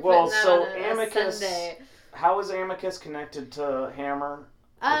 like you're putting that on Amicus, a Sunday. How is Amicus connected to Hammer?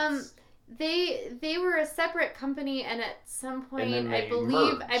 They were a separate company, and at some point, I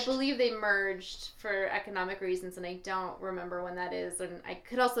believe they merged for economic reasons, and I don't remember when that is, and I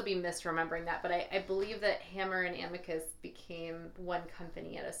could also be misremembering that, but I believe that Hammer and Amicus became one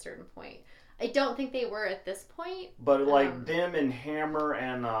company at a certain point. I don't think they were at this point. But them and Hammer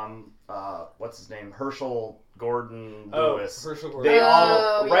and what's his name, Herschel Gordon Lewis. Herschel Gordon. They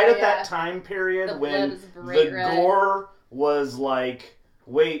all at that time period when the gore was like,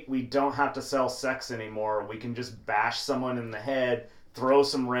 wait, we don't have to sell sex anymore. We can just bash someone in the head, throw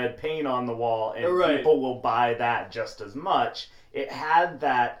some red paint on the wall, and people will buy that just as much. It had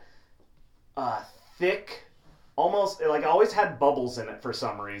that thick, almost, like, always had bubbles in it for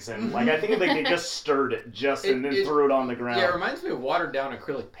some reason. Like, I think they just stirred it and then threw it on the ground. Yeah, it reminds me of watered down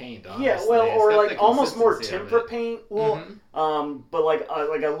acrylic paint, honestly. Yeah, well, or like almost more temper paint. Well, but like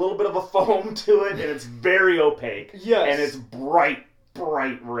a little bit of a foam to it, and it's very opaque. Yes. And it's bright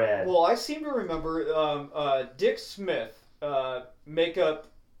red. Well, I seem to remember Dick Smith,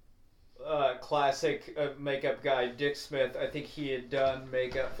 classic makeup guy, Dick Smith. I think he had done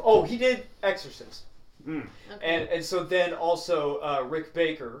makeup. Oh, he did Exorcist. Okay. And so then also Rick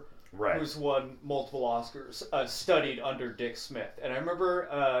Baker, right, who's won multiple Oscars, studied under Dick Smith. And I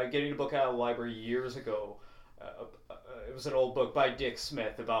remember getting a book out of the library years ago. It was an old book by Dick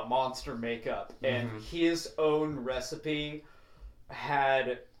Smith about monster makeup, and his own recipe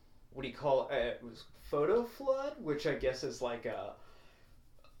had, what do you call it? It was photo flood, which I guess is like a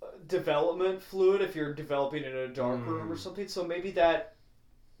development fluid if you're developing in a dark room or something. So maybe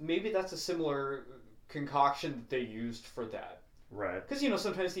that's a similar concoction that they used for that. Right. Because,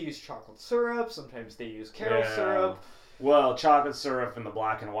 sometimes they use chocolate syrup, sometimes they use carob syrup. Well, chocolate syrup in the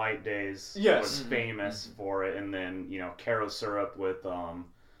black and white days was famous for it, and then, caro syrup with,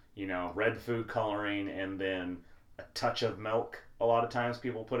 red food coloring, and then a touch of milk. A lot of times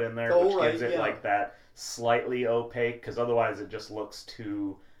people put in there, which gives it like that slightly opaque, because otherwise it just looks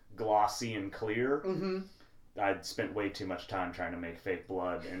too glossy and clear. I'd spent way too much time trying to make fake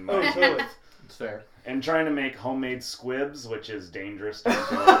blood in my totally. It's fair. And trying to make homemade squibs, which is dangerous.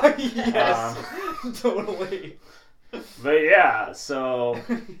 Yes, totally. But yeah,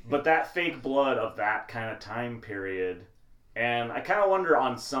 but that fake blood of that kind of time period, and I kind of wonder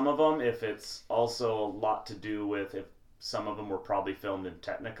on some of them if it's also a lot to do with if some of them were probably filmed in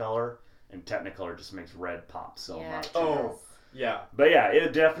Technicolor, and Technicolor just makes red pop so much. Oh, yeah. But yeah,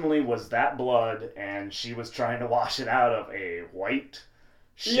 it definitely was that blood, and she was trying to wash it out of a white,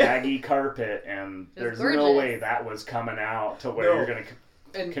 shaggy carpet, and there's no way that was coming out to where you're going to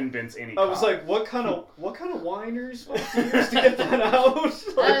convince any cop. I was like, what kind of wine are you supposed to use to get that out?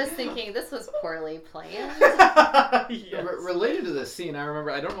 I was thinking, this was poorly planned. Yes. Related to this scene, I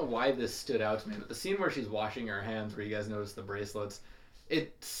remember, I don't know why this stood out to me, but the scene where she's washing her hands, where you guys notice the bracelets,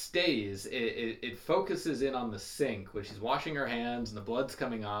 it stays, it focuses in on the sink, where she's washing her hands, and the blood's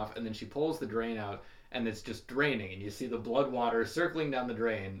coming off, and then she pulls the drain out, and it's just draining, and you see the blood water circling down the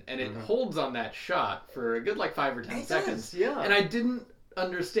drain, and it holds on that shot for a good 5 or 10 seconds. Yeah. And I didn't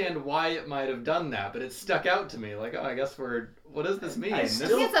understand why it might have done that, but it stuck out to me. Like, oh, I guess what does this mean? I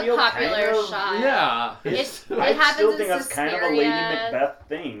think it's a popular shot. Yeah. I still think that's kind of a Lady Macbeth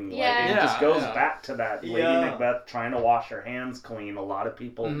thing. Yeah. Like, it just goes back to that Lady Macbeth trying to wash her hands clean. A lot of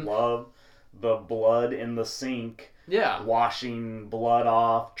people love the blood in the sink. Yeah. Washing blood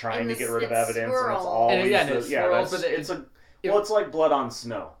off, trying to get rid of evidence. Swirl. And it's always it's like blood on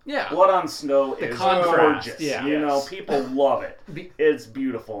snow. Yeah. Blood on snow is gorgeous. Yeah. You know, people love it. It's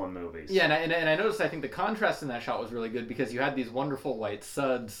beautiful in movies. Yeah, and I noticed, I think the contrast in that shot was really good because you had these wonderful white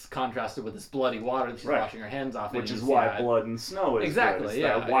suds contrasted with this bloody water that she's washing her hands off. Which is why blood and snow is exactly, good.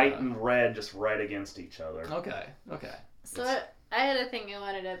 It's that white and red just right against each other. Okay. So I had a thing I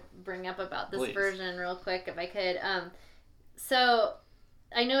wanted to bring up about this version real quick, if I could. So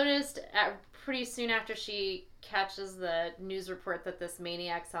I noticed pretty soon after she catches the news report that this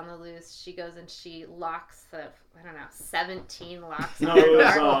maniac's on the loose, she goes and she locks 17 locks. No, it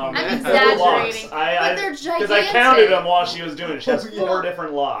was, I'm exaggerating, but they're gigantic. Because I counted them while she was doing it. She has 4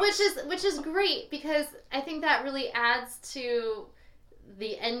 different locks. Which is great, because I think that really adds to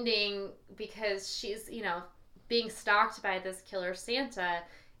the ending, because she's, being stalked by this killer Santa,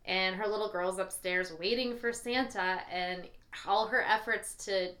 and her little girl's upstairs waiting for Santa, and all her efforts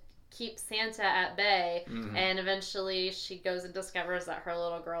to keep Santa at bay, and eventually she goes and discovers that her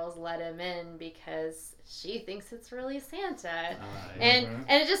little girl's let him in because she thinks it's really Santa. And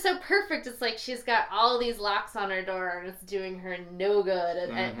it's just so perfect. It's like she's got all these locks on her door and it's doing her no good of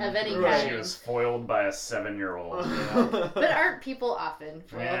any kind. She was foiled by a 7-year-old. But aren't people often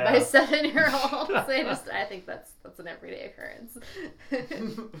foiled by 7-year-olds? I think that's an everyday occurrence.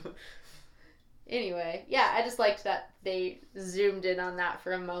 Anyway, I just liked that they zoomed in on that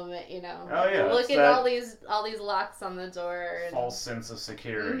for a moment, Oh, yeah. Look at all these locks on the door. And... false sense of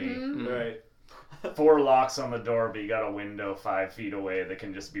security. Mm-hmm. Right. 4 locks on the door, but you got a window 5 feet away that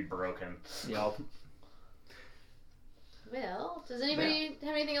can just be broken. Yep. Well, does anybody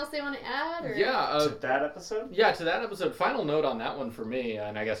have anything else they want to add? Or? To that episode? Yeah, to that episode. Final note on that one for me,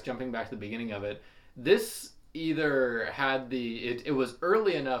 and I guess jumping back to the beginning of it, this either had it was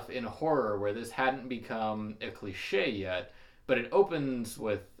early enough in horror where this hadn't become a cliche yet, but it opens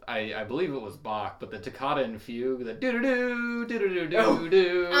with I believe it was Bach, but the toccata and fugue, the do-do-do,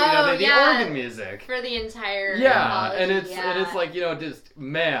 do-do-do-do-do, the organ music. For the entire and it's like, just,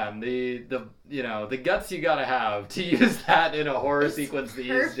 man, the guts you gotta have to use that in a horror sequence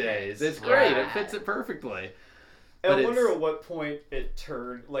these days. It's great. It fits it perfectly. I wonder at what point it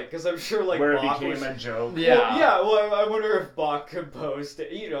turned, because I'm sure, where Bach it became a joke. Yeah. Well, I wonder if Bach composed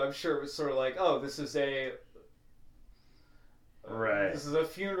it. I'm sure it was sort of like, oh, this is a... Right. This is a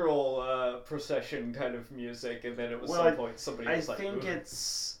funeral procession kind of music, and then at some point somebody was like, I think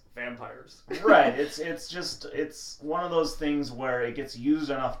it's... vampires. Right. It's one of those things where it gets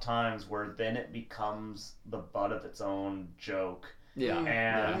used enough times where then it becomes the butt of its own joke. Yeah.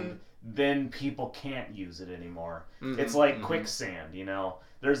 And... then people can't use it anymore. It's like quicksand,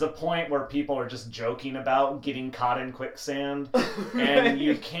 There's a point where people are just joking about getting caught in quicksand, and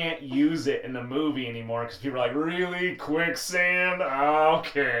you can't use it in a movie anymore because people are like, really? Quicksand?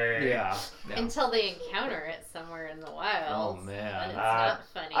 Okay. Yeah. Until they encounter it somewhere in the wild. Oh, man. And it's not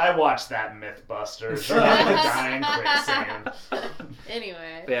funny. I watched that Mythbusters. You're not gonna die in quicksand.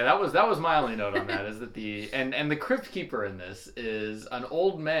 Anyway. But yeah, that was my only note on that, is that the Crypt Keeper in this is an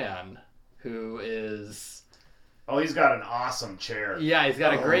old man who is... Oh, he's got an awesome chair. Yeah, he's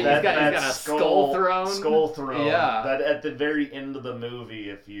got a great... he's got a skull throne. Skull throne. Yeah. That at the very end of the movie,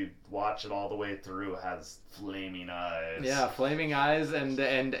 if you watch it all the way through, has flaming eyes. Yeah, flaming eyes and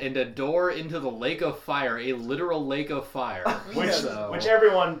a door into the lake of fire, a literal lake of fire. Which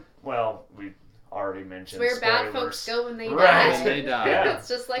everyone... Well, we already mentioned. It's where bad folks go when they die. When they die. Yeah. It's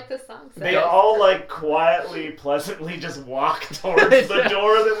just like the song says. They all quietly, pleasantly just walk towards the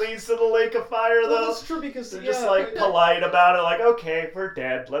door that leads to the lake of fire, though. Well, that's true, because they're just polite about it, okay, we're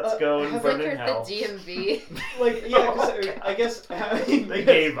dead, let's go and burn in hell. The DMV. Because I guess they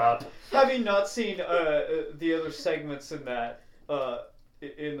gave up. Having not seen the other segments in that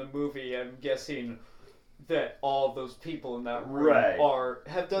in the movie, I'm guessing that all those people in that room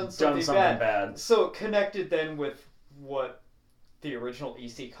have done something bad. So connected then with what the original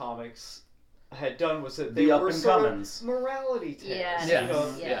EC Comics had done was that they were sort of morality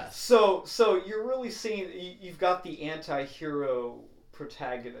tales. Yes. So you're really seeing, you've got the anti-hero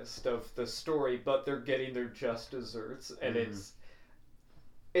protagonist of the story, but they're getting their just desserts, and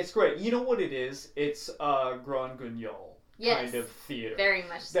it's great. You know what it is? It's Grand Guignol. Kind of theater. Very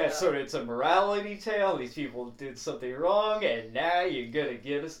much so. That's sort of, it's a morality tale. These people did something wrong, and now you're gonna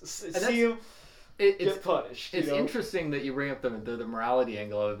get us see them. get punished. It's interesting that you bring up the morality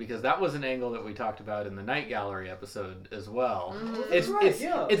angle of it, because that was an angle that we talked about in the Night Gallery episode as well.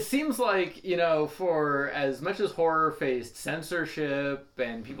 It seems like, for as much as horror faced censorship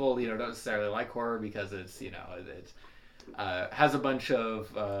and people, don't necessarily like horror because it's, it has a bunch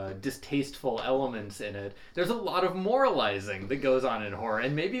of distasteful elements in it. There's a lot of moralizing that goes on in horror,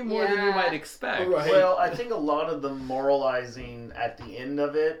 and maybe more than you might expect. Right. Well, I think a lot of the moralizing at the end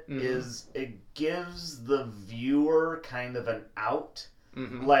of it is it gives the viewer kind of an out.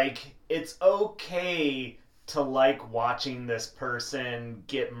 Like, it's okay to like watching this person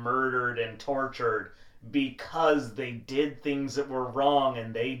get murdered and tortured because they did things that were wrong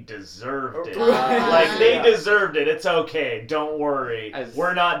and they deserved it. Like, they deserved it. It's okay. Don't worry.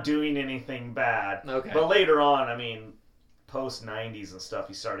 We're not doing anything bad. Okay. But later on, post 90s and stuff,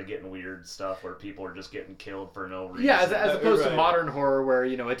 you started getting weird stuff where people are just getting killed for no reason. Yeah, as opposed to modern horror where,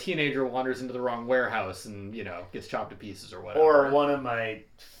 a teenager wanders into the wrong warehouse and, gets chopped to pieces or whatever. Or one of my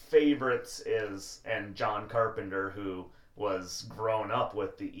favorites is, and John Carpenter, who was grown up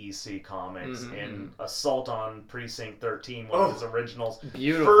with the EC comics in Assault on Precinct 13, one of his originals.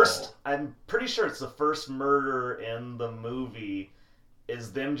 Beautiful. I'm pretty sure it's the first murder in the movie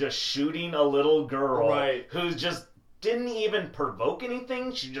is them just shooting a little girl who's just didn't even provoke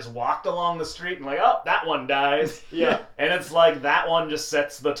anything. She just walked along the street and that one dies. Yeah. And it's like that one just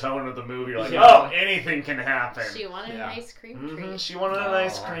sets the tone of the movie. You're like, anything can happen. She wanted an ice cream treat. She wanted an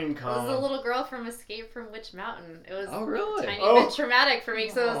ice cream cone. It was a little girl from Escape from Witch Mountain. It was really? a tiny bit traumatic for me,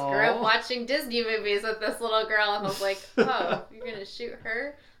 so I grew up watching Disney movies with this little girl, and I was like, oh, you're going to shoot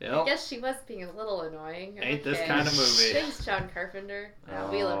her? Yep. I guess she was being a little annoying. Ain't this kind of movie. Thanks, John Carpenter.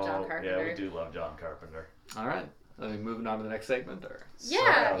 We love John Carpenter. Yeah, we do love John Carpenter. All right. Are we moving on to the next segment? Or? So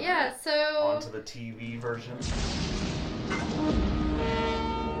on to the TV version.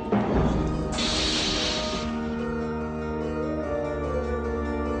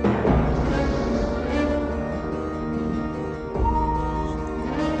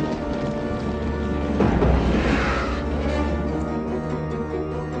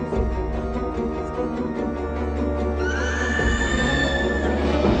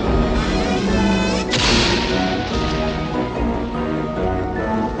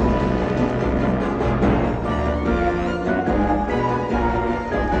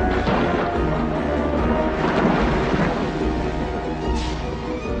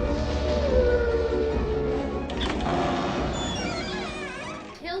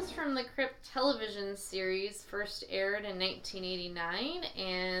 series first aired in 1989,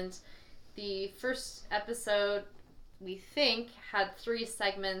 and the first episode, we think, had 3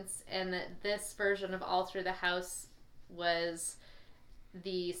 segments, and that this version of All Through the House was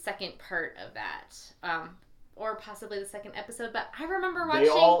the second part of that. Or possibly the second episode, but I remember watching... They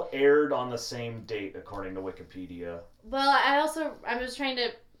all aired on the same date, according to Wikipedia. Well, I was trying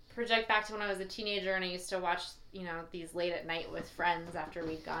to project back to when I was a teenager, and I used to watch, these late at night with friends after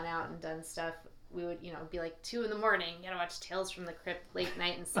we'd gone out and done stuff. We would, be like 2 a.m, you gotta watch Tales from the Crypt late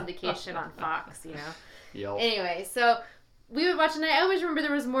night in syndication on Fox, Yep. Anyway, so we would watch, and I always remember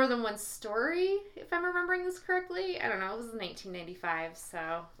there was more than one story, if I'm remembering this correctly. I don't know, it was 1995,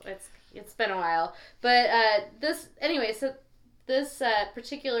 so it's been a while. But this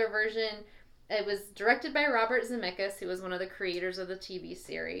particular version, it was directed by Robert Zemeckis, who was one of the creators of the TV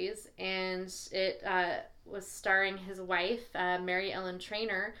series, and it was starring his wife, Mary Ellen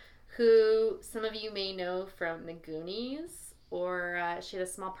Trainor, who some of you may know from The Goonies, or she had a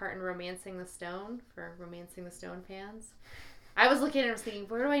small part in Romancing the Stone, for Romancing the Stone fans. I was looking at her and was thinking,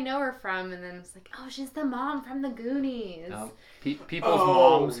 where do I know her from? And then I was like, oh, she's the mom from The Goonies. No. People's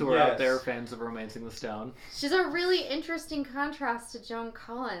moms who are out there fans of Romancing the Stone. She's a really interesting contrast to Joan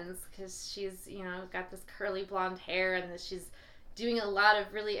Collins, because she's, got this curly blonde hair, and she's doing a lot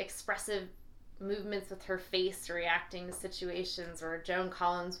of really expressive movements with her face, reacting to situations where Joan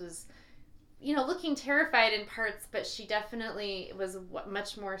Collins was, looking terrified in parts, but she definitely was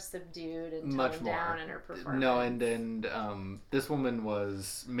much more subdued and toned down in her performance. No, and this woman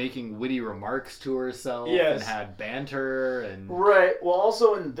was making witty remarks to herself and had banter and... Right. Well,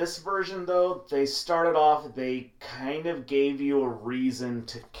 also in this version, though, they kind of gave you a reason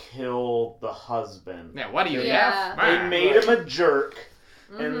to kill the husband. Yeah, what do you have? They made him a jerk.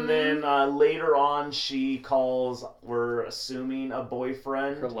 Mm-hmm. And then later on, she calls, we're assuming, a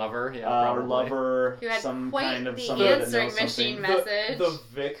boyfriend. Her lover, her lover. Who had some quite kind of the somebody answering machine message. The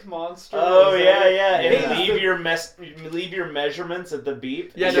Vic monster. Oh, yeah. And leave your measurements at the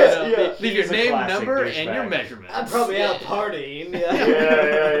beep. Yeah, leave your name, number, and your measurements. I'm probably out partying.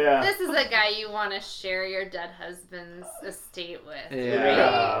 Yeah. This is a guy you want to share your dead husband's estate with. Yeah. Right?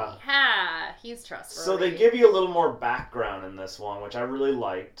 Yeah. he's trustworthy. So they give you a little more background in this one, which I really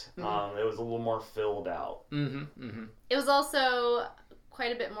liked. Mm-hmm. It was a little more filled out. It was also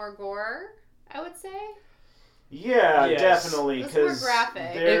quite a bit more gore, I would say. Yeah, yes. Definitely. Because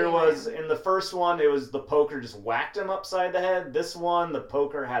there was, in the first one, it was the poker just whacked him upside the head. This one, the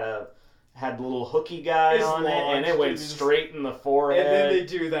poker had a little hooky guy on it, and it went straight in the forehead. And then they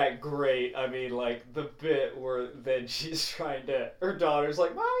do that great, the bit where then she's trying to, her daughter's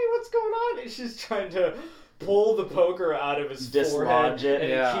like, Mommy, what's going on? And she's trying to pull the poker out of his dislodge forehead,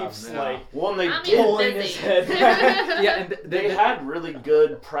 it. and he keeps pulling his head back. And they had really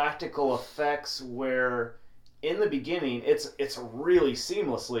good practical effects where, in the beginning, it's really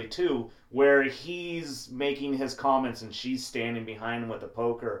seamlessly too, where he's making his comments and she's standing behind him with a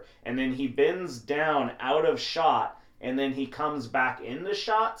poker, and then he bends down out of shot, and then he comes back into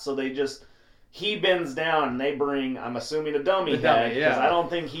shot, so he bends down and they bring, I'm assuming, a dummy head, because I don't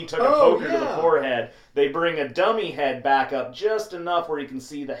think he took a poker to the forehead. They bring a dummy head back up just enough where you can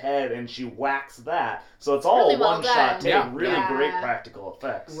see the head, and she whacks that. So it's all really one shot take. Really great practical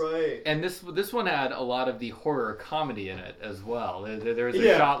effects. Right. And this one had a lot of the horror comedy in it as well. There was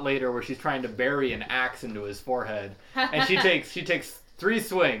a shot later where she's trying to bury an axe into his forehead, and she takes 3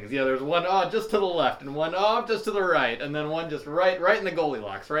 swings. There's one just to the left, and one just to the right, and then one just right in the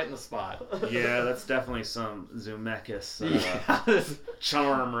Goldilocks, right in the spot. Yeah, that's definitely some Zemeckis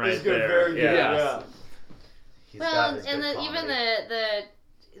charm right there. Very good. Yeah. Well, and even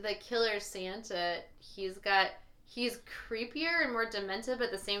the killer Santa, he's creepier and more demented, but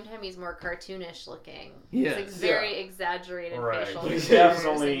at the same time he's more cartoonish looking. Yes. He's very exaggerated facial features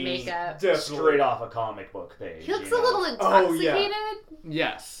and makeup. Straight off a comic book page. He looks a little intoxicated.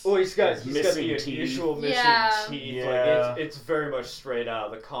 Yes. Well, he's got the missing usual missing teeth. Yeah. Like it's very much straight out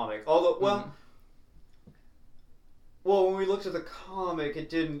of the comic. Although, well, when we looked at the comic, it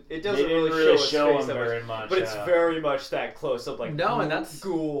doesn't really show his face him very much. But it's very much that close up, like and that's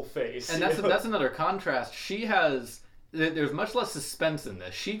ghoul face. And that's another contrast. There's much less suspense in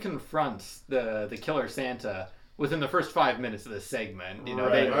this. She confronts the killer Santa within the first 5 minutes of this segment.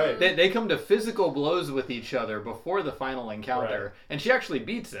 They come to physical blows with each other before the final encounter, and she actually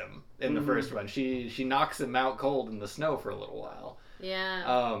beats him in the first one. She knocks him out cold in the snow for a little while.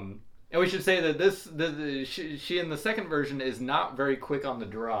 Yeah. And we should say that she in the second version is not very quick on the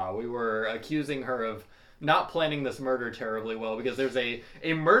draw. We were accusing her of not planning this murder terribly well, because there's a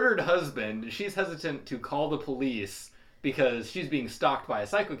murdered husband. She's hesitant to call the police because she's being stalked by a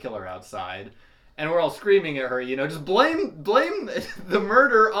psycho killer outside. And we're all screaming at her, just blame the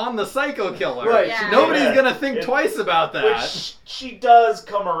murder on the psycho killer. Right. Yeah. Nobody's going to think twice about that. Which she does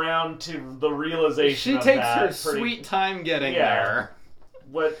come around to the realization of that. She takes her sweet time getting there.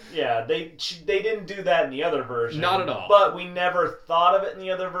 They didn't do that in the other version. Not at all. But we never thought of it in the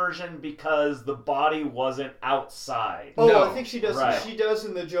other version because the body wasn't outside. Oh, no. I think she does. Right. She does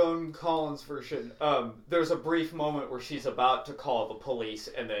in the Joan Collins version. There's a brief moment where she's about to call the police,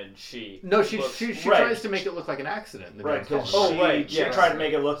 and then she tries to make it look like an accident. Right. She tried to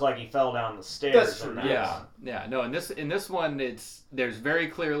make it look like he fell down the stairs. That's true. Yeah. No. In this one, there's very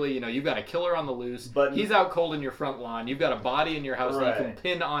clearly, you've got a killer on the loose, but he's out cold in your front lawn. You've got a body in your house that you can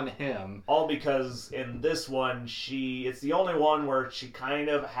pin on him. All because in this one, it's the only one where she kind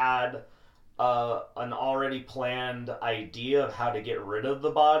of had an already planned idea of how to get rid of the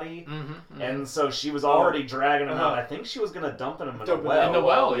body, and so she was already dragging him out. I think she was going to dump him in a well. In the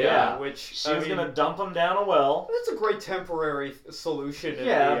well, yeah. Which she was going to dump him down a well. That's a great temporary solution.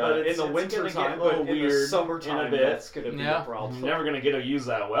 But in the winter time, but in the summertime, that's going to be a problem. You're never going to get to use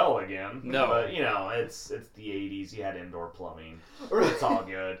that well again. No, but it's the 80s. You had indoor plumbing. It's all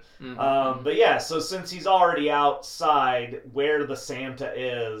good. But yeah, so since he's already outside where the Santa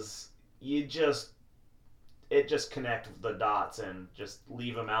is, it just connect the dots and just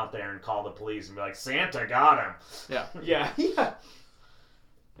leave him out there and call the police and be like, Santa got him. Yeah.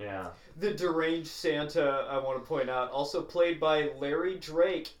 The deranged Santa, I want to point out, also played by Larry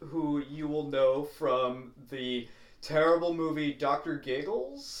Drake, who you will know from the terrible movie Dr.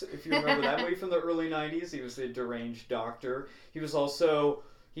 Giggles. If you remember that movie from the early 90s, he was the deranged doctor. He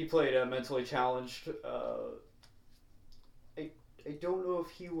played a mentally challenged I don't know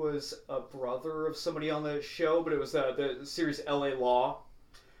if he was a brother of somebody on the show, but it was the series L.A. Law.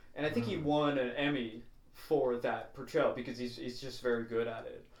 And I think he won an Emmy for that portrayal because he's just very good at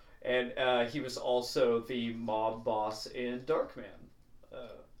it. And he was also the mob boss in Darkman.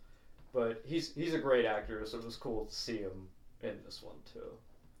 But he's a great actor, so it was cool to see him in this one, too.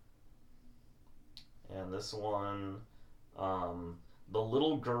 And this one, the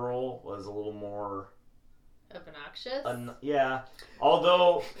little girl was a little more obnoxious. Yeah.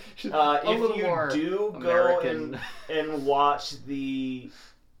 Although, if you do American. Go and watch the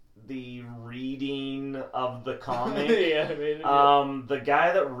reading of the comic, the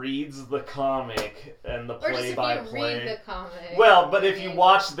guy that reads the comic and the play-by-play. Read the comic. Well, but if you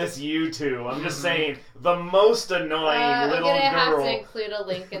watch this YouTube, I'm just saying the most annoying little girl. I'm gonna have to include a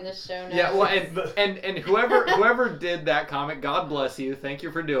link in the show notes. Yeah, well, and whoever did that comic, God bless you. Thank you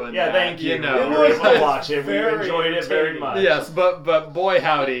for doing that. Yeah, thank you. We were able to watch it. We enjoyed it very much. Yes, but boy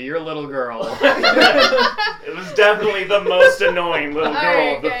howdy, your little girl. It was definitely the most annoying little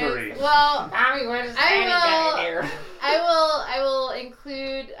girl of the three. Well, Mommy, what is that here? I will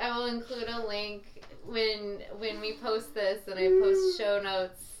include a link when we post this, and I post show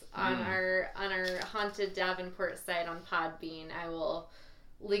notes on our Haunted Davenport site on Podbean. I will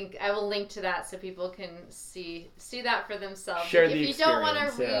link to that so people can see that for themselves. Share if you don't want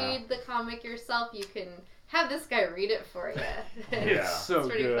to read the comic yourself, you can have this guy read it for you. It's so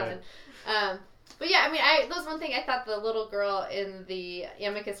pretty good. Fun. But yeah, I mean, that was one thing. I thought the little girl in the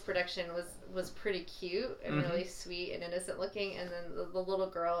Amicus production was pretty cute and really sweet and innocent looking, and then the little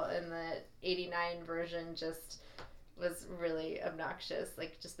girl in the '89 version just was really obnoxious,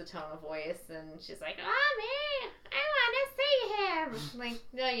 like just the tone of voice, and she's like, "Mommy, I want to see him." I'm like,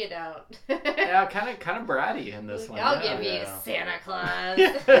 no, you don't. Yeah, kind of bratty in this one. I'll give you Santa Claus.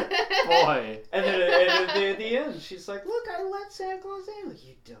 Boy. And then at the end, she's like, "Look, I let Santa Claus in." Like,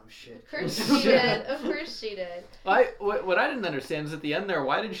 you dumb shit. Of course she did. Of course she did. What I didn't understand is at the end there,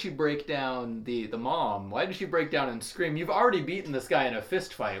 why did she break down the mom? Why did she break down and scream? You've already beaten this guy in a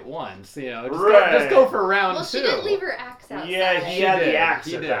fist fight once, you know. Just go for round 2. Well, she did leave her axe outside. Yeah, he had the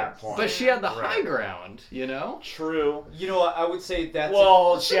axe at that point. But she had the high ground, you know? True. You know what? I would say that's...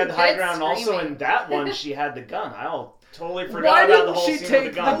 Well, she had the high ground also in that one. She had the gun. I totally forgot about the whole scene with the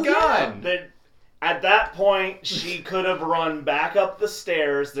gun. Why didn't she take the gun? At that point, she could have run back up the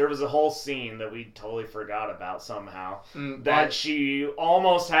stairs. There was a whole scene that we totally forgot about somehow. That she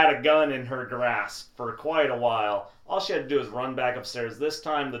almost had a gun in her grasp for quite a while. All she had to do was run back upstairs. This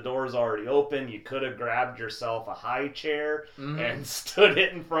time, the door's already open. You could have grabbed yourself a high chair and stood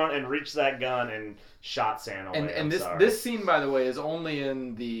it in front and reached that gun and shot Santa away. And this scene, by the way, is only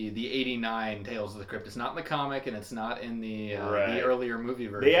in the '89 Tales of the Crypt. It's not in the comic, and it's not in the earlier movie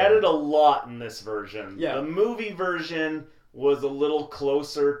version. They added a lot in this version. Yeah. The movie version was a little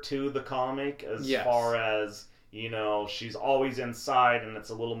closer to the comic as far as, you know, she's always inside and it's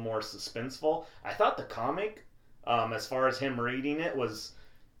a little more suspenseful. I thought the comic, as far as him reading it, was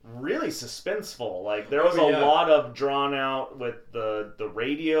really suspenseful. Like, there was a lot of drawn out with the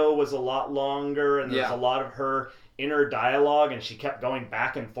radio was a lot longer, and there's a lot of her inner dialogue, and she kept going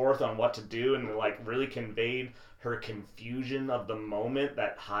back and forth on what to do, and like really conveyed her confusion of the moment,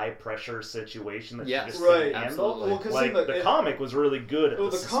 that high pressure situation that she just couldn't handle. Well, like the comic was really good at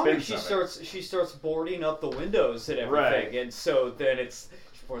the suspense comic, she starts boarding up the windows and everything, and so then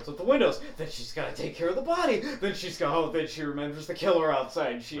she boards up the windows. Then she's got to take care of the body. Then then she remembers the killer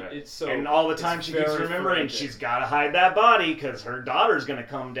outside. And all the time she keeps remembering she's got to hide that body because her daughter's gonna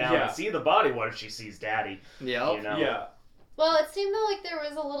come down and see the body. What if she sees Daddy? Yeah, you know? Yeah. Well, it seemed though like there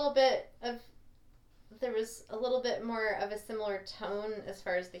was a little bit more of a similar tone as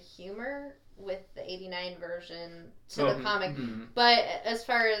far as the humor with the '89 version to the comic. But as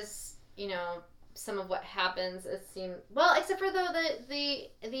far as, you know, some of what happens, it seemed, well, except for though the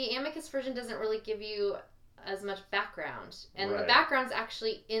Amicus version doesn't really give you as much background, and the background's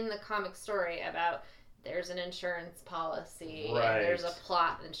actually in the comic story about there's an insurance policy and there's a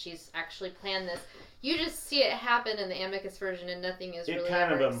plot and she's actually planned this. You just see it happen in the Amicus version and nothing is really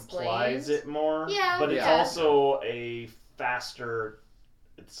kind of explained. Implies it more. Yeah. But it's also a faster,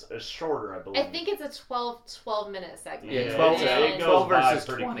 it's a shorter, I believe. I think it's a 12-minute segment. Yeah, 12 versus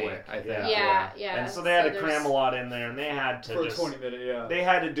pretty 20, quick. I think. Yeah. And so they had to cram a lot in there, and they had to for 20-minute, They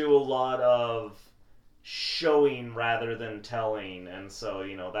had to do a lot of showing rather than telling, and so,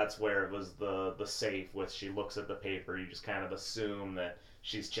 you know, that's where it was the safe with she looks at the paper, you just kind of assume that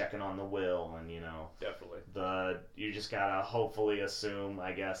she's checking on the will, and, you know, definitely you just gotta hopefully assume,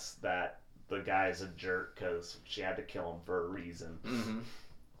 I guess, that the guy's a jerk because she had to kill him for a reason.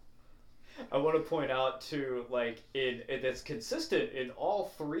 I want to point out too, like, it's consistent in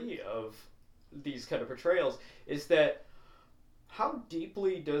all three of these kind of portrayals, is that how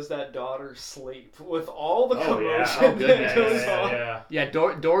deeply does that daughter sleep with all the commotion that goes on? Yeah,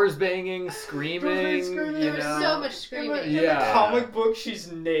 doors banging, screaming. There was so much screaming. In the comic book,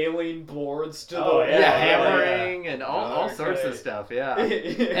 she's nailing boards to hammering and all sorts of stuff. Yeah,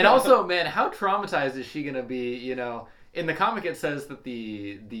 and also, man, how traumatized is she gonna be? You know, in the comic it says that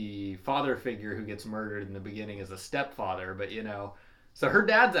the father figure who gets murdered in the beginning is a stepfather, but so her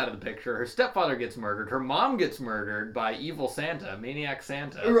dad's out of the picture, her stepfather gets murdered, her mom gets murdered by evil Santa, maniac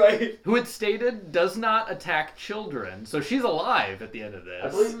Santa, right? Who it's stated does not attack children, so she's alive at the end of this. I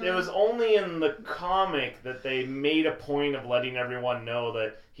believe it was only in the comic that they made a point of letting everyone know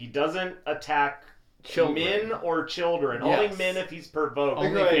that he doesn't attack men or children. Yes. Only men if he's provoked.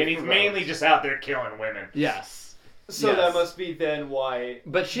 And he's mainly just out there killing women. Yes. So that must be then why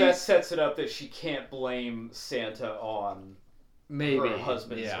that sets it up that she can't blame Santa on her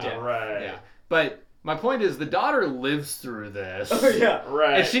husband's death. Right. Yeah. But my point is the daughter lives through this. Oh, yeah.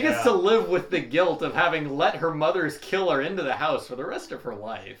 Right. And she gets to live with the guilt of having let her mother's killer into the house for the rest of her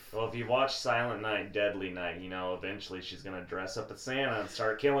life. Well, if you watch Silent Night, Deadly Night, eventually she's going to dress up as Santa and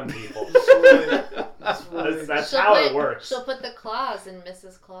start killing people. That's how it works. She'll put the claws in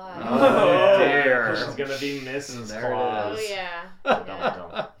Mrs. Claus. Oh, dear. She's going to be Mrs. There Claus. Oh, yeah.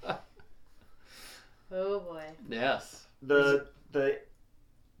 Don't. Oh, boy. Yes.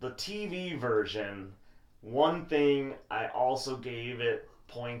 The TV version, one thing I also gave it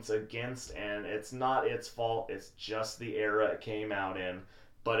points against, and it's not its fault, it's just the era it came out in,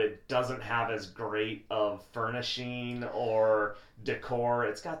 but it doesn't have as great of furnishing or decor.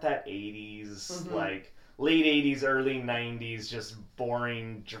 It's got that 80s, like late 80s, early 90s, just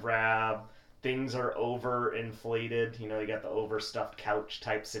boring, drab. Things are overinflated. You got the overstuffed couch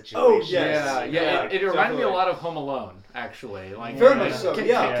type situation. Oh, yes. Yeah. It reminded me a lot of Home Alone, actually. Like very much so.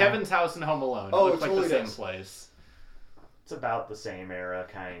 Kevin's house in Home Alone. Oh, it looks totally like the same place. It's about the same era,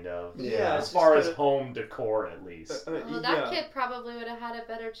 kind of. Yeah. As far as home decor, at least. Well, that kid probably would have had a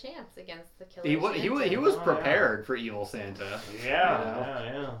better chance against the killer. He was prepared for evil Santa.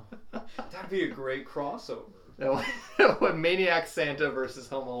 Yeah. That'd be a great crossover. Maniac Santa versus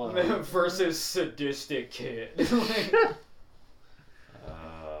Home Alone. Versus sadistic kid.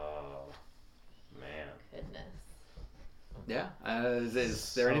 Oh, man. Goodness. Yeah.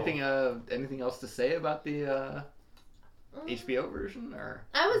 Is there anything else to say about the HBO version? Or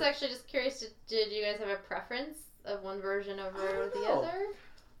I was actually just curious. Did you guys have a preference of one version over the other?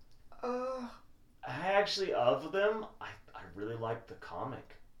 I actually, of them, I really like the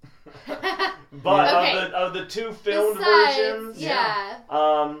comic. But of the two filmed versions,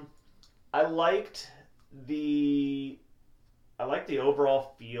 I liked the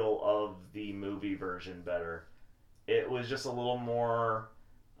overall feel of the movie version better. It was just a little more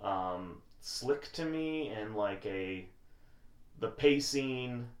slick to me, and the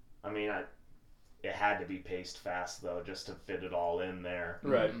pacing. I mean, it had to be paced fast though, just to fit it all in there.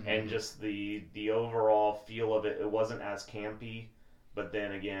 Right. And just the overall feel of it. It wasn't as campy. But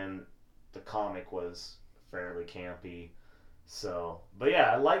then again, the comic was fairly campy. So, but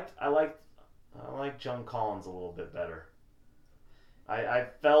yeah, I like Joan Collins a little bit better. I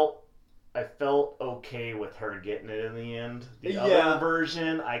felt okay with her getting it in the end. The other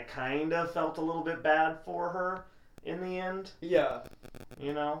version, I kind of felt a little bit bad for her in the end. Yeah.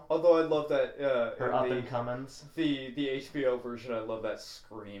 Although I love that her up and comings. The HBO version, I love that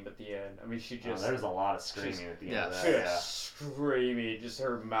scream at the end. I mean, she just there's a lot of screaming at the end of that. Screaming, just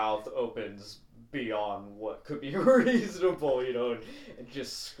her mouth opens beyond what could be reasonable, and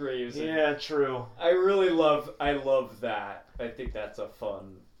just screams. Yeah, true. I love that. I think that's a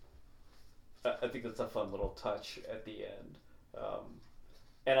fun little touch at the end.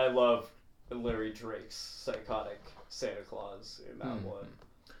 And I love Larry Drake's psychotic Santa Claus in that one.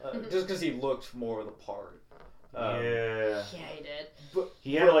 Just because he looked more the part. Yeah, he did. But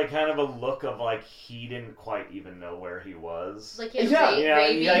he had kind of a look of he didn't quite even know where he was. He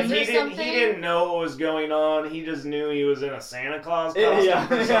didn't know what was going on. He just knew he was in a Santa Claus costume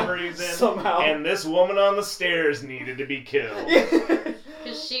for some reason. Somehow. And this woman on the stairs needed to be killed.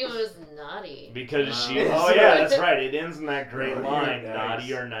 Because she was naughty. That's right. It ends in that great line,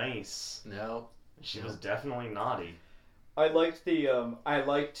 naughty or nice. No. She was definitely naughty. I liked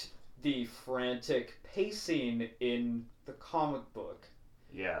the frantic pacing in the comic book.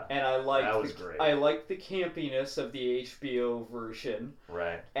 Yeah. And I liked great. I liked the campiness of the HBO version.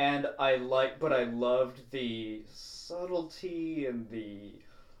 Right. And I loved the subtlety and the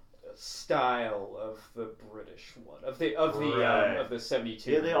style of the British one of the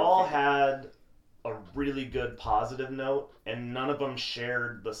 72. Yeah, they all had a really good positive note, and none of them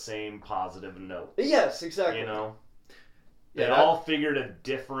shared the same positive note. Yes, exactly. They all figured a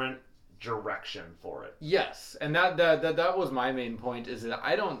different direction for it. Yes, and that was my main point, is that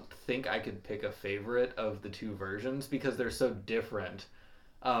I don't think I could pick a favorite of the two versions because they're so different.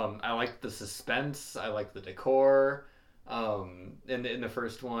 I like the suspense, I like the decor in the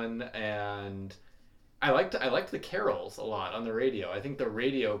first one, and I liked the carols a lot on the radio. I think the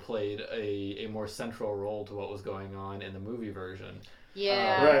radio played a more central role to what was going on in the movie version.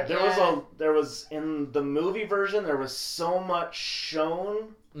 Yeah. Right. There was in the movie version there was so much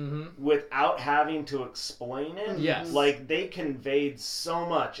shown without having to explain it. Yes. Like they conveyed so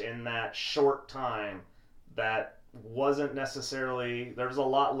much in that short time that wasn't necessarily, there was a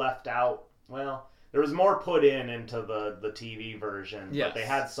lot left out. Well, there was more put into the TV version, but they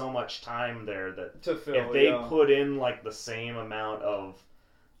had so much time there that to fill, if they put in like the same amount of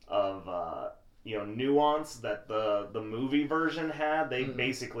nuance that the movie version had, they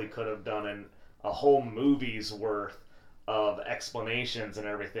basically could have done a whole movie's worth of explanations and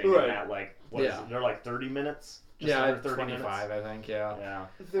everything. Right. In that, like, what is it? They're like 30 minutes? Just under 30 25, minutes? I think, yeah.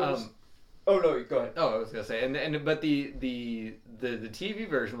 Oh no, go ahead. Oh, I was gonna say, but the TV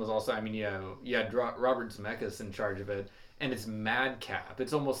version was also, I mean, you had Robert Zemeckis in charge of it, and it's madcap.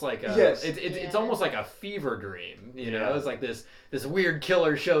 It's almost like it's almost like a fever dream. You know, it's like this weird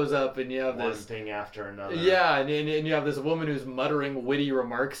killer shows up, and you have one thing after another. Yeah, and you have this woman who's muttering witty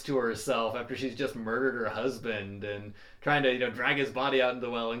remarks to herself after she's just murdered her husband, and trying to drag his body out into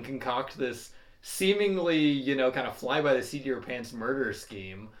the well and concoct this seemingly kind of fly by the seat of your pants murder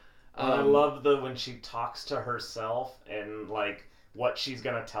scheme. I love when she talks to herself and like what she's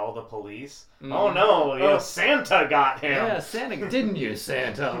gonna tell the police. Oh no, Santa got him. Yeah, Santa, didn't you,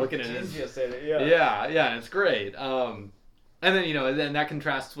 Santa? Looking at his. Yeah, and it's great. And then and then that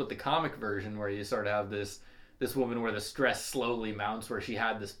contrasts with the comic version where you sort of have this woman where the stress slowly mounts, where she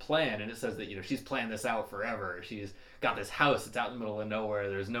had this plan, and it says that she's planned this out forever. She's got this house that's out in the middle of nowhere.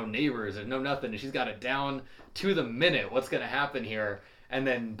 There's no neighbors. There's no nothing, and she's got it down to the minute. What's gonna happen here?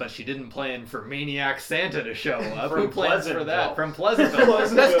 But she didn't plan for Maniac Santa to show up. Who plans for that? From Pleasantville.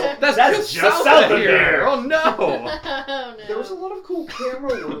 That's just south of here. Oh no! Oh, no. There was a lot of cool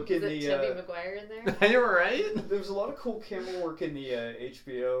camera work in the. Tobey Maguire in there? You were right. There was a lot of cool camera work in the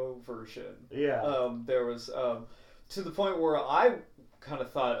HBO version. Yeah. There was to the point where I kind of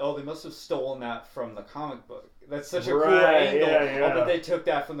thought, oh, they must have stolen that from the comic book. That's such a cool angle. Yeah. But they took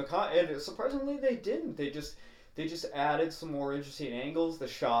that from the comic, and surprisingly, they didn't. They just added some more interesting angles. The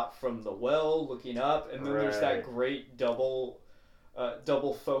shot from the well looking up, and then there's that great double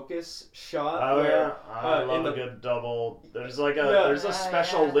focus shot. Oh yeah, I love a good double. There's like there's a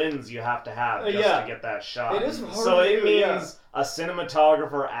special lens you have to have just to get that shot. It is hard so to it means a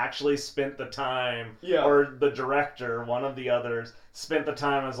cinematographer actually spent the time, or the director, one of the others, spent the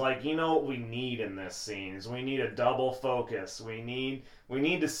time. As like, what we need in this scene is we need a double focus. We need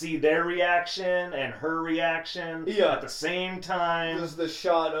to see their reaction and her reaction at the same time. There's the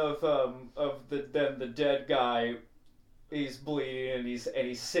shot of the dead guy. He's bleeding and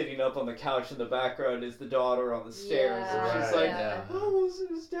he's sitting up on the couch in the background. Is the daughter on the stairs? And she's like, "Oh,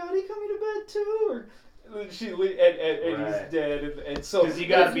 is Daddy coming to bed too?" And he's dead, and so because you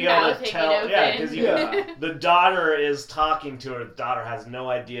got to be able to tell, because the daughter is talking to her. The daughter has no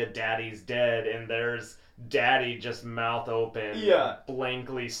idea Daddy's dead, and there's Daddy just mouth open,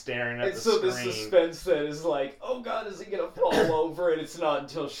 blankly staring at the screen. And so the suspense then is like, oh God, is he gonna fall over? And it's not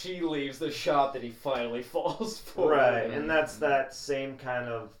until she leaves the shot that he finally falls forward. Right, and that's that same kind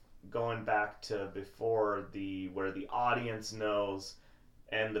of going back to before where the audience knows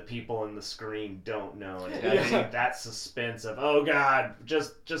and the people in the screen don't know. And that suspense of, oh God,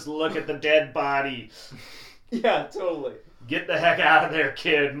 just look at the dead body. Yeah, totally. Get the heck out of there,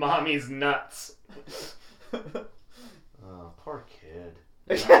 kid. Mommy's nuts. Oh, poor kid.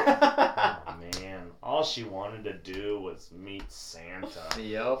 Oh man, all she wanted to do was meet Santa.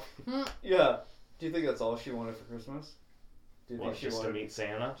 Yep. Yeah. Do you think that's all she wanted for Christmas? Do you think she wanted to meet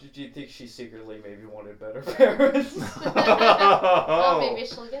Santa? Do you think she secretly maybe wanted better parents? Well, maybe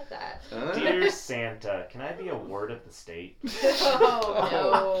she'll get that. Dear Santa, can I be a ward of the state?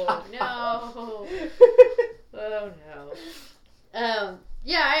 Oh no. Oh no.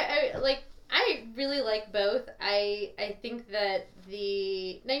 I really like both. I think that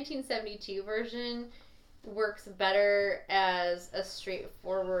the 1972 version works better as a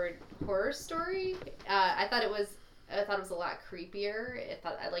straightforward horror story. I thought it was a lot creepier.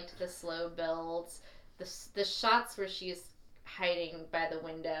 I liked the slow builds, the shots where she's hiding by the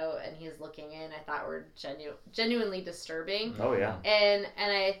window and he's looking in. I thought were genuinely disturbing. Oh yeah. And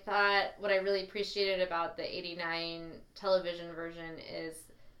I thought what I really appreciated about the '89 television version is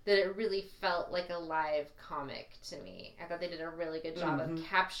that it really felt like a live comic to me. I thought they did a really good job of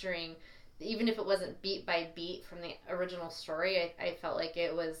capturing, even if it wasn't beat by beat from the original story, I felt like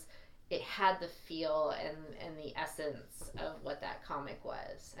it had the feel and the essence of what that comic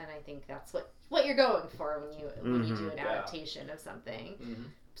was. And I think that's what you're going for when you do an adaptation of something. Mm-hmm.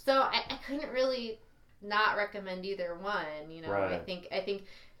 So I couldn't really not recommend either one. You know, right. I think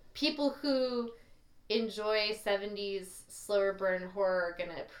people who enjoy 70s slower burn horror are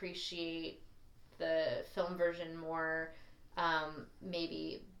gonna appreciate the film version more,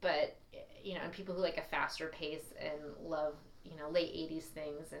 maybe. But you know, and people who like a faster pace and love, you know, late 80s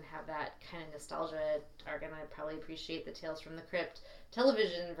things and have that kind of nostalgia are going to probably appreciate the Tales from the Crypt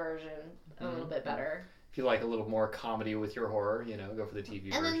television version a little bit better. If you like a little more comedy with your horror, you know, go for the TV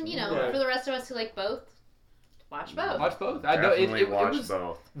version. And then, you know, for the rest of us who like both, watch both. Watch both. Definitely it watch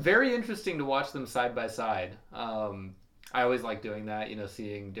both. Very interesting to watch them side by side. I always like doing that, you know,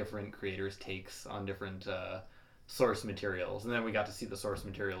 seeing different creators' takes on different source materials. And then we got to see the source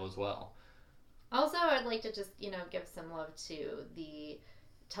material as well. Also, I'd like to just, you know, give some love to the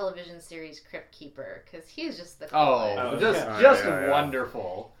television series Crypt Keeper, because he's just the coolest. Just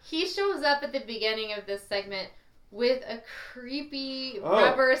wonderful. He shows up at the beginning of this segment with a creepy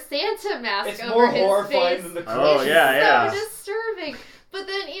rubber Santa mask over his face. It's more horrifying than the Crypt. It's so disturbing. But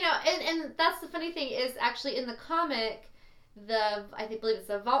then, you know, and that's the funny thing is actually in the comic, I believe it's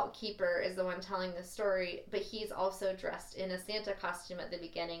the Vault Keeper is the one telling the story, but he's also dressed in a Santa costume at the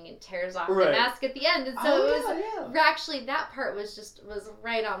beginning and tears off the mask at the end, and so actually that part was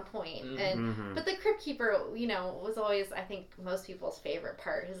right on point. And but the Crypt Keeper, you know, was always, I think, most people's favorite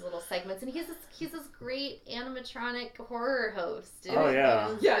part, his little segments, and he's this great animatronic horror host.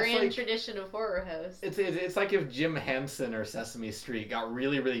 Grand tradition of horror hosts. It's like if Jim Henson or Sesame Street got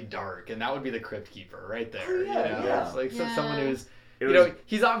really, really dark, and that would be the Crypt Keeper right there. It's like someone who's,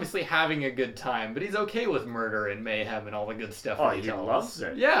 he's obviously having a good time, but he's okay with murder and mayhem and all the good stuff. He loves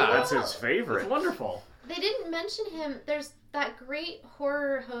it. Yeah. That's his favorite. It's wonderful. They didn't mention him. There's that great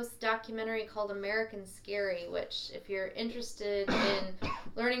horror host documentary called American Scary, which if you're interested in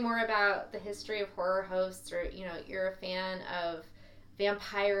learning more about the history of horror hosts, or, you know, you're a fan of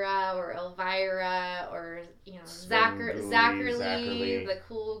Vampira or Elvira or, you know, Zachary, the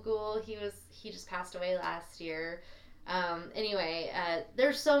cool ghoul. He just passed away last year. Anyway,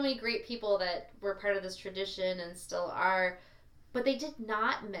 there's so many great people that were part of this tradition and still are, but they did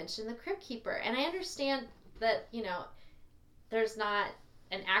not mention the Crypt Keeper. And I understand that, you know, there's not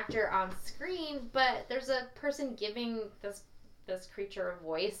an actor on screen, but there's a person giving this creature a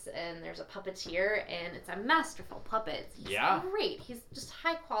voice, and there's a puppeteer, and it's a masterful puppet. He's great. He's just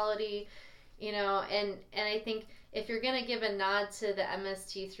high quality, you know, and I think if you're going to give a nod to the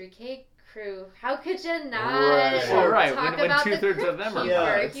MST3K crew, how could you not talk about the Crypt of them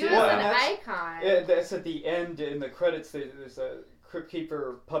Keeper? He was an icon. Yeah, that's at the end in the credits. There's a Crypt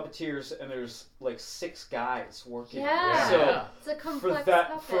Keeper puppeteers, and there's like 6 guys working. So it's a complex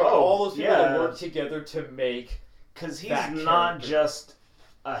puppet. For all those people to work together to make, because he's not just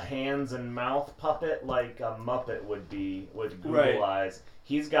a hands and mouth puppet like a Muppet would be with Google eyes.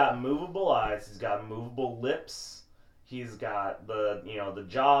 He's got movable eyes. He's got movable lips. He's got the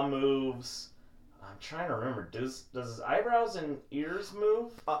jaw moves. I'm trying to remember. Does his eyebrows and ears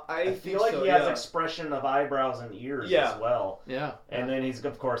move? I feel like he has expression of eyebrows and ears as well. Yeah. And then he's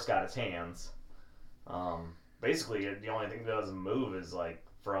of course got his hands. Basically, the only thing that doesn't move is like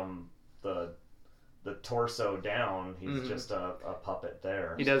from the torso down. He's just a puppet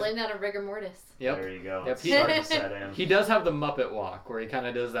there. He does blame that on rigor mortis. Yep. There you go. Yep. To set in. He does have the Muppet walk, where he kind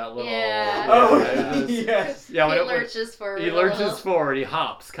of does that little. Yes. Yeah. He lurches forward. He lurches forward. He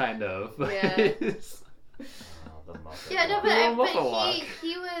hops, kind of. Yeah. The Muppet. Yeah. No, but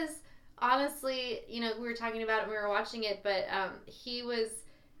he was honestly, you know, we were talking about it when we were watching it, but he was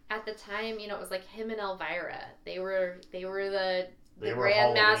at the time, you know, it was like him and Elvira. They were the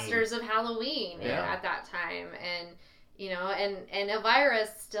Grand Masters of Halloween at that time, and you know, and Elvira's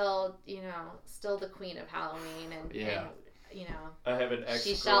still, you know, still the queen of Halloween, and you know, I have an ex.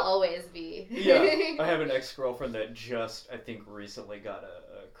 She shall always be. I have an ex-girlfriend that just, I think, recently got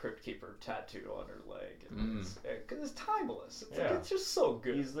a Crypt Keeper tattooed on her leg, because it's timeless. It's just so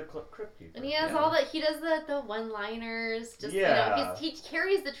good. He's the Crypt Keeper, and he has all that. He does the one-liners. Just you know, he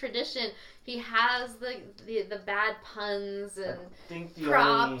carries the tradition. He has the bad puns and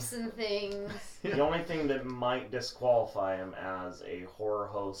props and things. The only thing that might disqualify him as a horror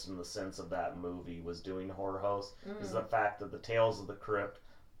host in the sense of that movie was doing horror host is the fact that the Tales of the Crypt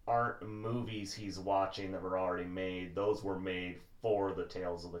aren't movies he's watching that were already made. Those were made for the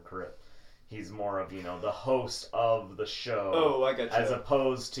Tales of the Crypt. He's more of, you know, the host of the show. Oh, I gotcha. As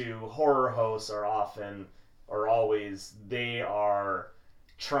opposed to horror hosts are always, they are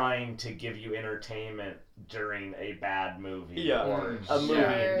trying to give you entertainment during a bad movie or a movie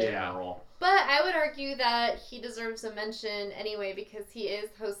in general. But I would argue that he deserves a mention anyway because he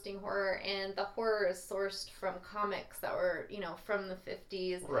is hosting horror, and the horror is sourced from comics that were, from the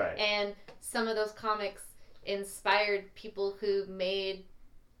 50s. Right. And some of those comics inspired people who made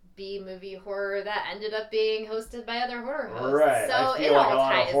B-movie horror that ended up being hosted by other horror hosts. Right. So I feel like a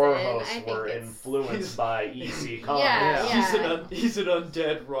lot of horror hosts were influenced by EC Comics. Yeah. He's an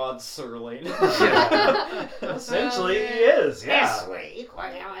undead Rod Serling. Essentially, he is. Yeah. This week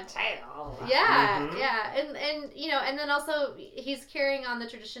we're gonna tell. Yeah, yeah, and and then also he's carrying on the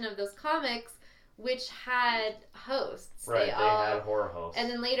tradition of those comics, which had hosts. Right. They had horror hosts. And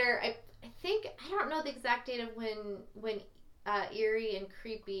then later, I think I don't know the exact date of when Eerie and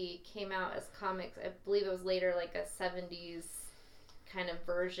Creepy came out as comics. I believe it was later, like a 70s kind of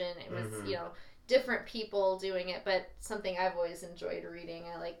version. It was, different people doing it, but something I've always enjoyed reading.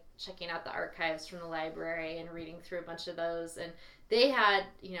 I like checking out the archives from the library and reading through a bunch of those. And they had,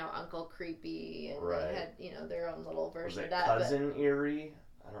 Uncle Creepy, and they had, their own little version of that. Cousin Eerie?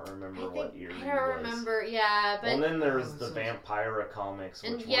 I don't remember what Eerie was. I don't remember, yeah. But, and then there was the Vampira comics,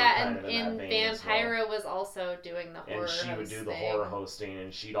 which were kind of in that vein Vampira was also doing the horror hosting. And she would do the horror hosting,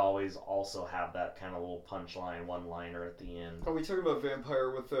 and she'd always also have that kind of little punchline, one-liner at the end. Are we talking about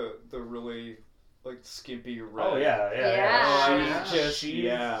Vampire with the really, skimpy red? Oh, yeah.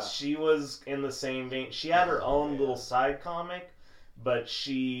 She was in the same vein. She had her own little side comic, but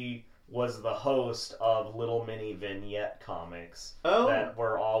she was the host of little mini vignette comics that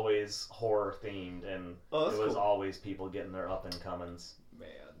were always horror themed, and it was always people getting their up and comings. Man,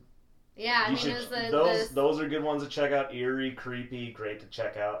 yeah, those are good ones to check out. Eerie, Creepy, great to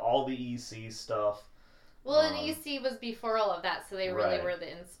check out. All the EC stuff. Well, and EC was before all of that, so they really were the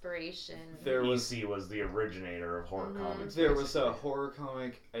inspiration. EC was the originator of horror comics. There was a horror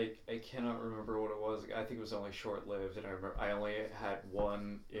comic, I cannot remember what it was. I think it was only short-lived, and I only had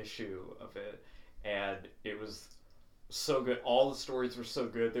one issue of it, and it was so good. All the stories were so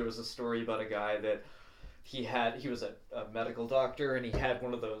good. There was a story about a guy that he was a medical doctor, and he had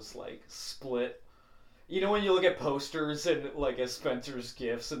one of those, split... when you look at posters and, a Spencer's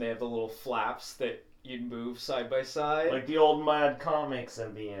Gifts, and they have the little flaps that you'd move side by side, like the old Mad Comics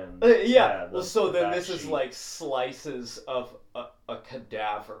in the end. This is like slices of a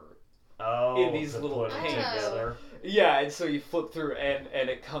cadaver in these little paints. Yeah, and so you flip through, and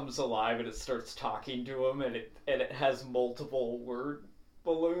it comes alive, and it starts talking to him, and it has multiple word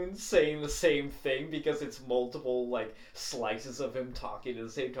balloons saying the same thing because it's multiple slices of him talking at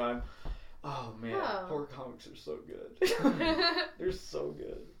the same time. Oh man, horror comics are so good. They're so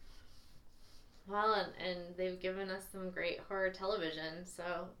good. Well, and they've given us some great horror television, so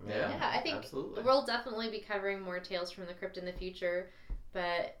I think we'll definitely be covering more Tales from the Crypt in the future,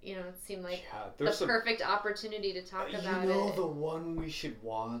 but, it seemed like the perfect opportunity to talk about it. The one we should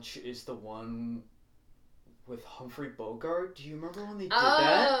watch is the one with Humphrey Bogart. Do you remember when they did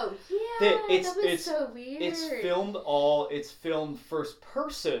that? Oh, yeah, that was so weird. It's filmed first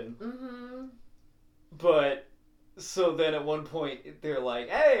person, but... So then at one point, they're like,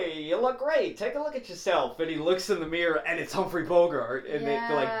 hey, you look great. Take a look at yourself. And he looks in the mirror, and it's Humphrey Bogart. And they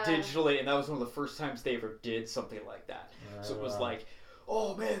digitally, and that was one of the first times they ever did something like that. So it was like,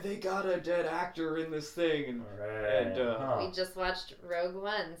 oh man, they got a dead actor in this thing. And we just watched Rogue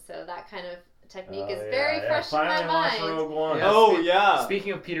One, so that kind of technique is very fresh in my mind. Rogue One.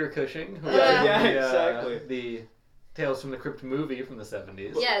 Speaking of Peter Cushing, who exactly. The Tales from the Crypt movie from the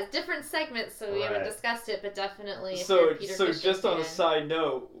 70s. Yeah, different segments, so we haven't discussed it, but definitely. So just on a side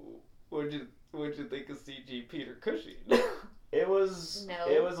note, what'd you think of CG Peter Cushing? It was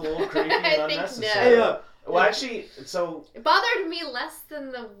a little creepy and unnecessary. No. Well, actually, so... It bothered me less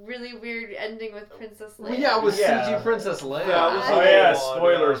than the really weird ending with Princess Leia. Yeah, it was CG Princess Leia.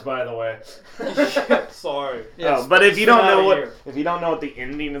 Spoilers, by the way. Sorry. Yeah, but if you don't know what the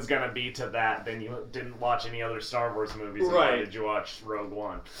ending is gonna be to that, then you didn't watch any other Star Wars movies. Why did you watch Rogue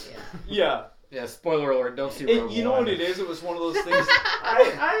One? Yeah. Yeah. Spoiler alert! Don't see Rogue One. You know what it is? It was one of those things.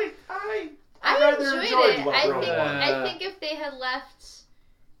 I enjoyed it. I think if they had left.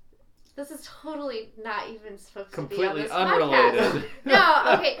 This is totally not even supposed to be on this unrelated. No,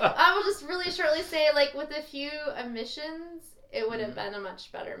 okay. I will just really shortly say, with a few omissions, it would have been a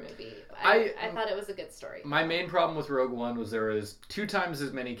much better movie. I thought it was a good story. My main problem with Rogue One was there was 2 times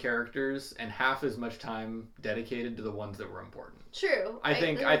as many characters and half as much time dedicated to the ones that were important. True. I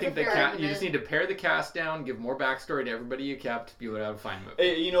think the you just need to pare the cast down, give more backstory to everybody you kept. You would have a fine movie.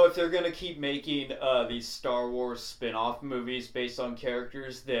 If they're gonna keep making these Star Wars spin-off movies based on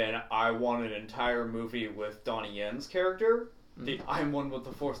characters, then I want an entire movie with Donnie Yen's character. I'm one with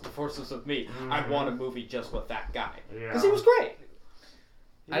the force is with me. Mm-hmm. I want a movie just with that guy. Yeah. Because he was great.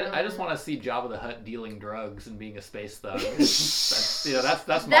 I just want to see Jabba the Hutt dealing drugs and being a space thug.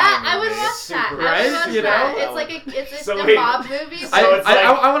 that's my I movie. would watch that. Right? I would watch You that. know? It's like it's So a wait, mob movie. so but it's like-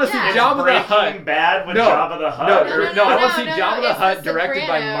 I want to see Yeah. Jabba the Breaking Hutt. Bad with No. Jabba the Hutt? I want to see no, Jabba the it's Hutt The directed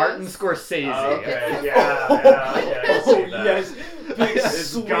by Sopranos. Martin Scorsese. Okay, yeah, I can see that. Yes. Big It's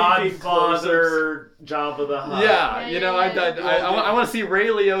sweeping Godfather, Jabba the Hutt. Yeah, Yeah, I yeah. want to see Ray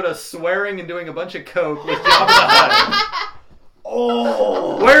Liotta swearing and doing a bunch of coke with Jabba the Hutt.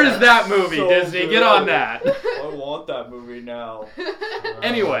 Oh, Where is that movie, so Disney? good. Get on that. I want that movie now.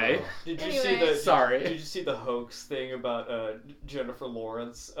 Anyway, Did you Anyway. see the? Sorry. Did you see the hoax thing about Jennifer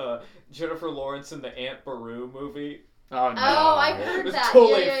Lawrence? Jennifer Lawrence in the Aunt Beru movie. Oh no. Oh, I It heard was that.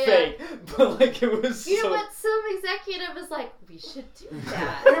 totally Yeah. fake, but like it was. You know so... what? Some executive was like, we should do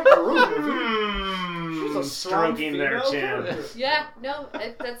that. Aunt Beru movie. She's a strong Stroking their female chin. character. Yeah, no,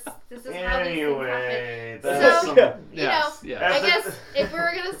 this is how these things Anyway, happen. that's So, some... you Yes, know, yes. I guess if we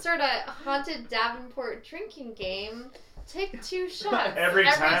were gonna start a haunted Davenport drinking game, take 2 shots Every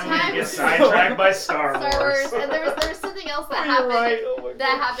time we get Star sidetracked by Star Wars. Wars. And there was something else that You're happened. right. Oh my That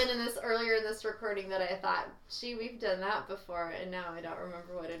God. happened in this earlier in this recording that I thought, gee, we've done that before, and now I don't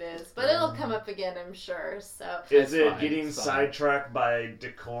remember what it is. But it'll come up again, I'm sure. So Is it fine, getting it's fine. sidetracked by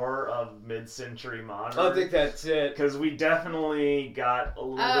decor of mid-century modern? I think that's it. Because we definitely got a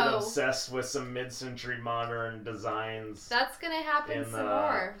little bit Oh. obsessed with some mid-century modern designs that's gonna happen In some the-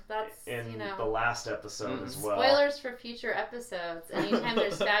 more. That's in you know. the last episode as well. Spoilers for future episodes. Anytime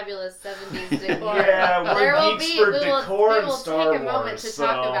there's fabulous 70s decor, Yeah, we're there will geeks be. for We will, decor we and will Star take a moment Wars, to so-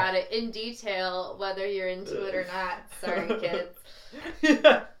 talk about it in detail, whether you're into it or not. Sorry, kids.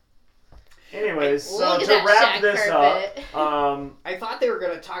 Yeah. Anyways, so Look at to that wrap shag this carpet. up, I thought they were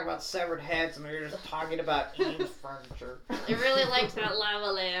going to talk about severed heads, and we were just talking about Eames furniture. I really liked that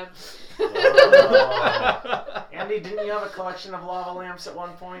lava lamp. Andy, didn't you have a collection of lava lamps at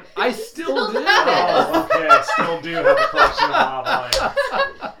one point? I still Still do. have it. Oh, okay, I still do have a collection of lava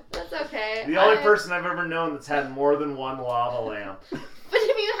lamps. That's okay. The only person I've ever known that's had more than one lava lamp. But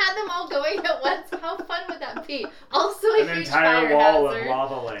if you had them all going at once, how fun would that be? Also, a An huge entire fire wall hazard. of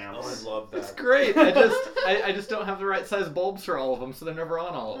lava Oh, lamps. I love It's that. great. I just don't have the right size bulbs for all of them, so they're never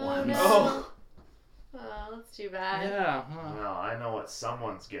on all at Oh once. no. Oh. Oh, that's too bad. Yeah. huh. Well, I know what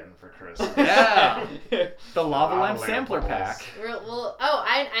someone's getting for Christmas. Yeah. The lava Lava lamp lamp sampler balls. pack.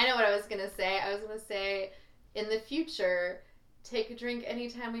 I know what I was gonna say. I was gonna say, in the future, take a drink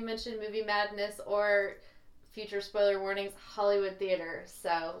anytime we mention movie madness or future spoiler warnings, Hollywood theater.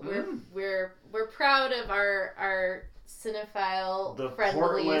 So we're proud of our cinephile The friendly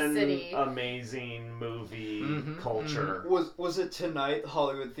Portland city. amazing movie Mhm, culture. Was it tonight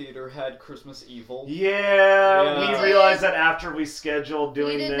Hollywood Theater had Christmas Evil? Yeah, We we did. realized that after we scheduled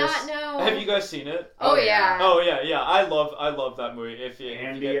doing we did this. not know. Have you guys seen it? Oh yeah. Oh yeah. I love that movie. If you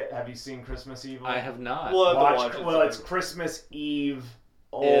Andy, get- have you seen Christmas Evil? I have not. we'll have to watch it. Well, it's sometime. Christmas Eve.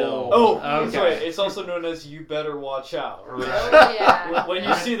 Oh, Okay. sorry. It's also known as You Better Watch Out. Right. Oh yeah. When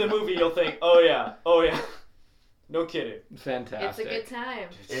you see the movie, you'll think, oh yeah. No kidding. Fantastic. It's a good time.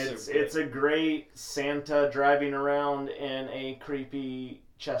 It's a great Santa driving around in a creepy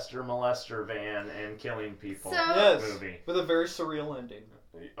Chester molester van and killing people So- Yes, movie. with a very surreal ending.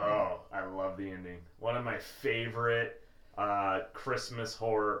 Oh, I love the ending. One of my favorite Christmas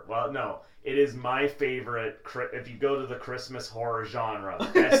horror. Well, no, it is my favorite. If you go to the Christmas horror genre,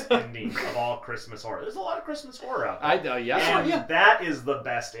 best ending of all Christmas horror. There's a lot of Christmas horror out there. Yeah. And that is the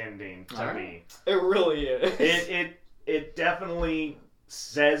best ending to Alright. me. It really is. It definitely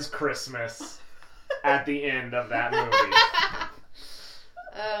says Christmas at the end of that movie.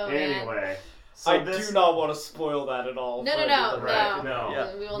 Oh man. Anyway, I this, do not want to spoil that at all. No, for no, no, everybody. Right, no. no.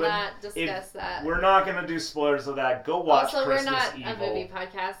 Yeah. We will But not discuss that. We're not gonna do spoilers of that. Go watch Also, Christmas we're not Evil. a movie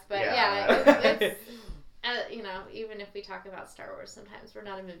podcast, but Yeah. yeah, it's, even if we talk about Star Wars sometimes, we're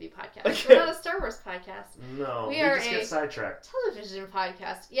not a movie podcast. We're not a Star Wars podcast. No, We we are just a- get sidetracked. Television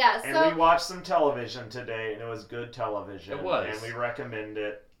podcast. Yeah, And so we watched some television today, and it was good television. It was. And we recommend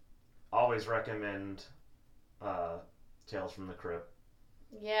it. Always recommend Tales from the Crypt.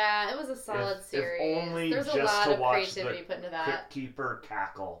 yeah, it was a solid If series. only There's a just lot to of watch creativity the put into that. Crypt Keeper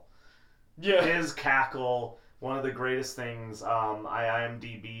cackle. Yeah. His cackle, one of the greatest things. I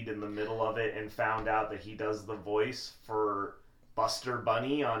IMDb'd in the middle of it and found out that he does the voice for Buster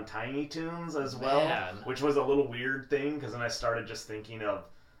Bunny on Tiny Toons as well, Man. which was a little weird thing because then I started just thinking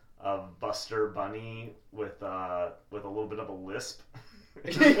of Buster Bunny with a little bit of a lisp.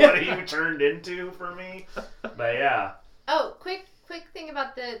 What he turned into for me. But yeah. Oh, quick quick thing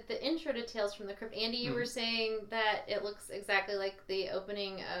about the intro to Tales from the Crypt. Andy, you were saying that it looks exactly like the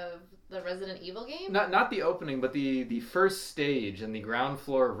opening of the Resident Evil game? Not the opening, but the first stage and the ground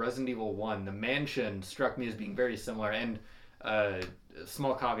floor of Resident Evil 1, the mansion struck me as being very similar. And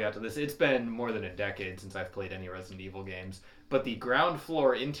small caveat to this, it's been more than a decade since I've played any Resident Evil games, but the ground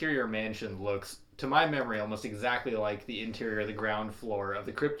floor interior mansion looks, to my memory, almost exactly like the interior, the ground floor of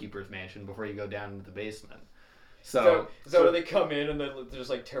the Crypt Keeper's mansion before you go down into the basement. So where they come in and then there's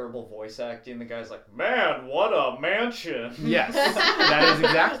like terrible voice acting. The guy's like, "Man, what a mansion!" Yes, that is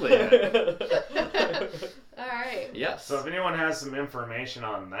exactly it. All right. Yes. So if anyone has some information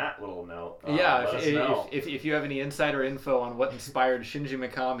on that little note, if you have any insider info on what inspired Shinji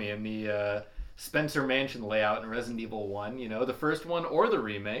Mikami and the Spencer Mansion layout in Resident Evil 1, the first one or the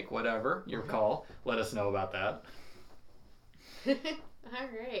remake, whatever your call, let us know about that. All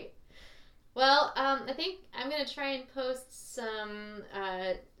right. Well, I think I'm going to try and post some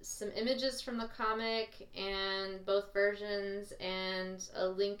images from the comic and both versions and a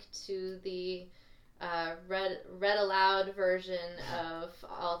link to the read aloud version of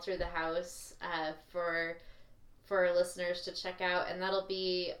All Through the House for listeners to check out, and that'll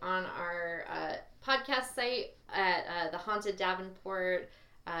be on our podcast site at the Haunted Davenport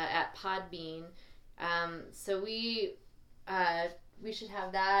at Podbean. So we should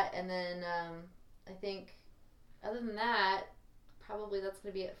have that, and then I think other than that, probably that's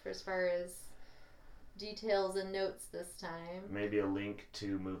going to be it for as far as details and notes this time. Maybe a link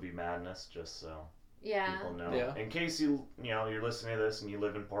to Movie Madness, just so people know. Yeah. In case you're listening to this and you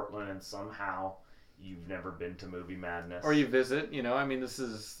live in Portland and somehow you've never been to Movie Madness, or you visit, this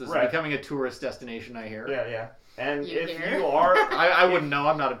is becoming a tourist destination, I hear. Yeah. And you are... I wouldn't know.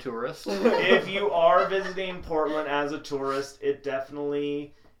 I'm not a tourist. If you are visiting Portland as a tourist, it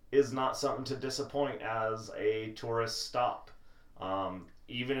definitely is not something to disappoint as a tourist stop.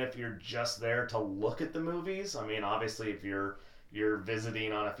 Even if you're just there to look at the movies. I mean, obviously, if you're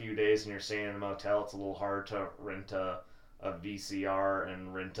visiting on a few days and you're staying in a motel, it's a little hard to rent a VCR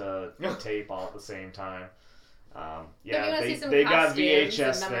and rent a tape all at the same time. They got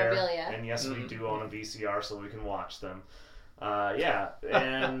VHS there, and yes, we do own a VCR, so we can watch them.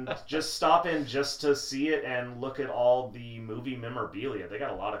 And just stop in just to see it and look at all the movie memorabilia. They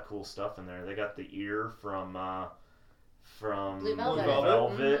got a lot of cool stuff in there. They got the ear from Blue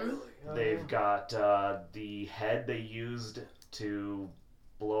Velvet. Mm-hmm. They've got the head they used to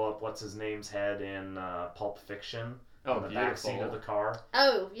blow up what's his name's head in Pulp Fiction. Oh, in the backseat of the car.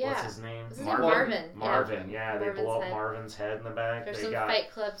 Oh, yeah. What's his name? Marvin. Marvin, yeah. They blow up head. Marvin's head in the back. There's they some got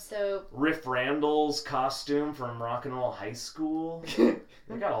Fight Club soap. Riff Randall's costume from Rock and Roll High School. They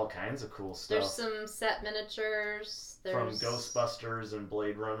got all kinds of cool stuff. There's some set miniatures. From Ghostbusters and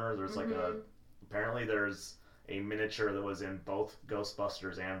Blade Runner. There's apparently there's a miniature that was in both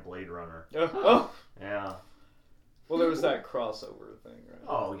Ghostbusters and Blade Runner. Oh. Yeah. Well, there was that crossover thing, right?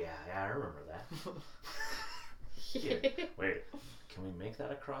 Oh, yeah, I remember that. Yeah. Wait, can we make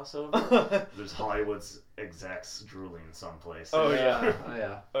that a crossover? There's Hollywood's execs drooling someplace. Oh, yeah.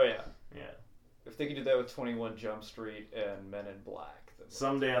 Yeah. If they could do that with 21 Jump Street and Men in Black.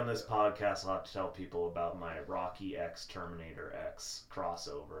 Someday on this podcast, I'll have to tell people about my Rocky X Terminator X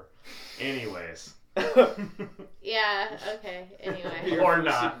crossover. Anyways. Yeah, okay, anyway. Or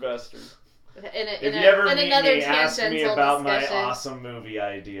not. Investors. If you ever meet me, ask me about my awesome movie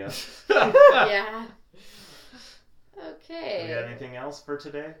idea. Yeah. Okay. Do we got anything else for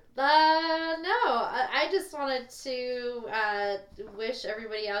today? No. I just wanted to wish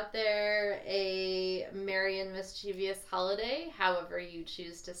everybody out there a merry and mischievous holiday, however you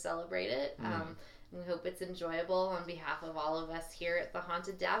choose to celebrate it. We hope it's enjoyable on behalf of all of us here at the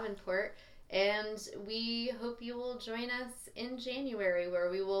Haunted Davenport. And we hope you will join us in January, where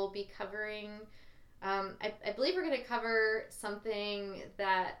we will be covering, I believe we're going to cover something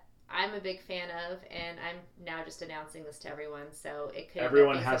that I'm a big fan of, and I'm now just announcing this to everyone, so it could.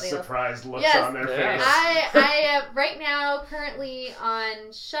 Everyone has surprised looks on their face. I right now currently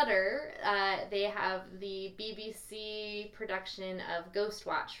on Shudder. They have the BBC production of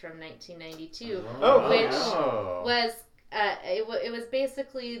Ghostwatch from 1992, which was it was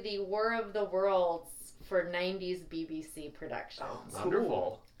basically the War of the Worlds for 90s BBC productions. Oh,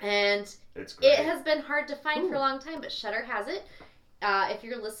 wonderful. And it's great. It has been hard to find for a long time, but Shudder has it. If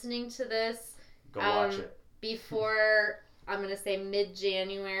you're listening to this, go watch it before, I'm going to say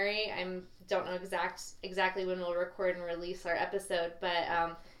mid-January. I don't know exactly when we'll record and release our episode,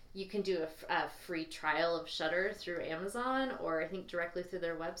 but you can do a free trial of Shudder through Amazon, or I think directly through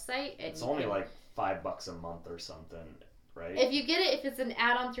their website. And it's only like $5 a month or something. right? If you get it, if it's an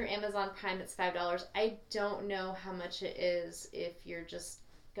add-on through Amazon Prime, it's $5. I don't know how much it is if you're just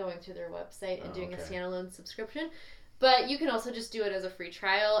going through their website and doing a standalone subscription. But you can also just do it as a free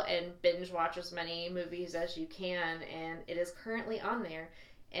trial and binge watch as many movies as you can, and it is currently on there.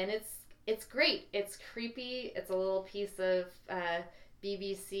 And it's great. It's creepy. It's a little piece of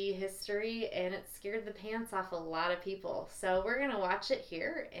BBC history, and it scared the pants off a lot of people. So we're gonna watch it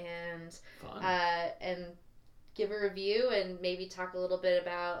here and give a review and maybe talk a little bit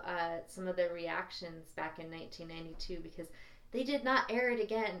about some of the reactions back in 1992, because they did not air it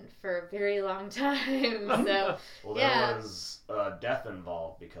again for a very long time. So well, there was death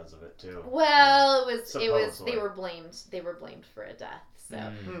involved because of it too. Well, it was they were blamed for a death.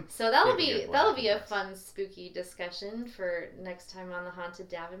 So that'll be a fun, spooky discussion for next time on the Haunted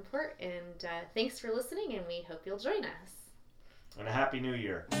Davenport. And thanks for listening, and we hope you'll join us. And a Happy New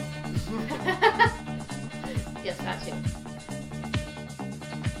Year. Yes, that too.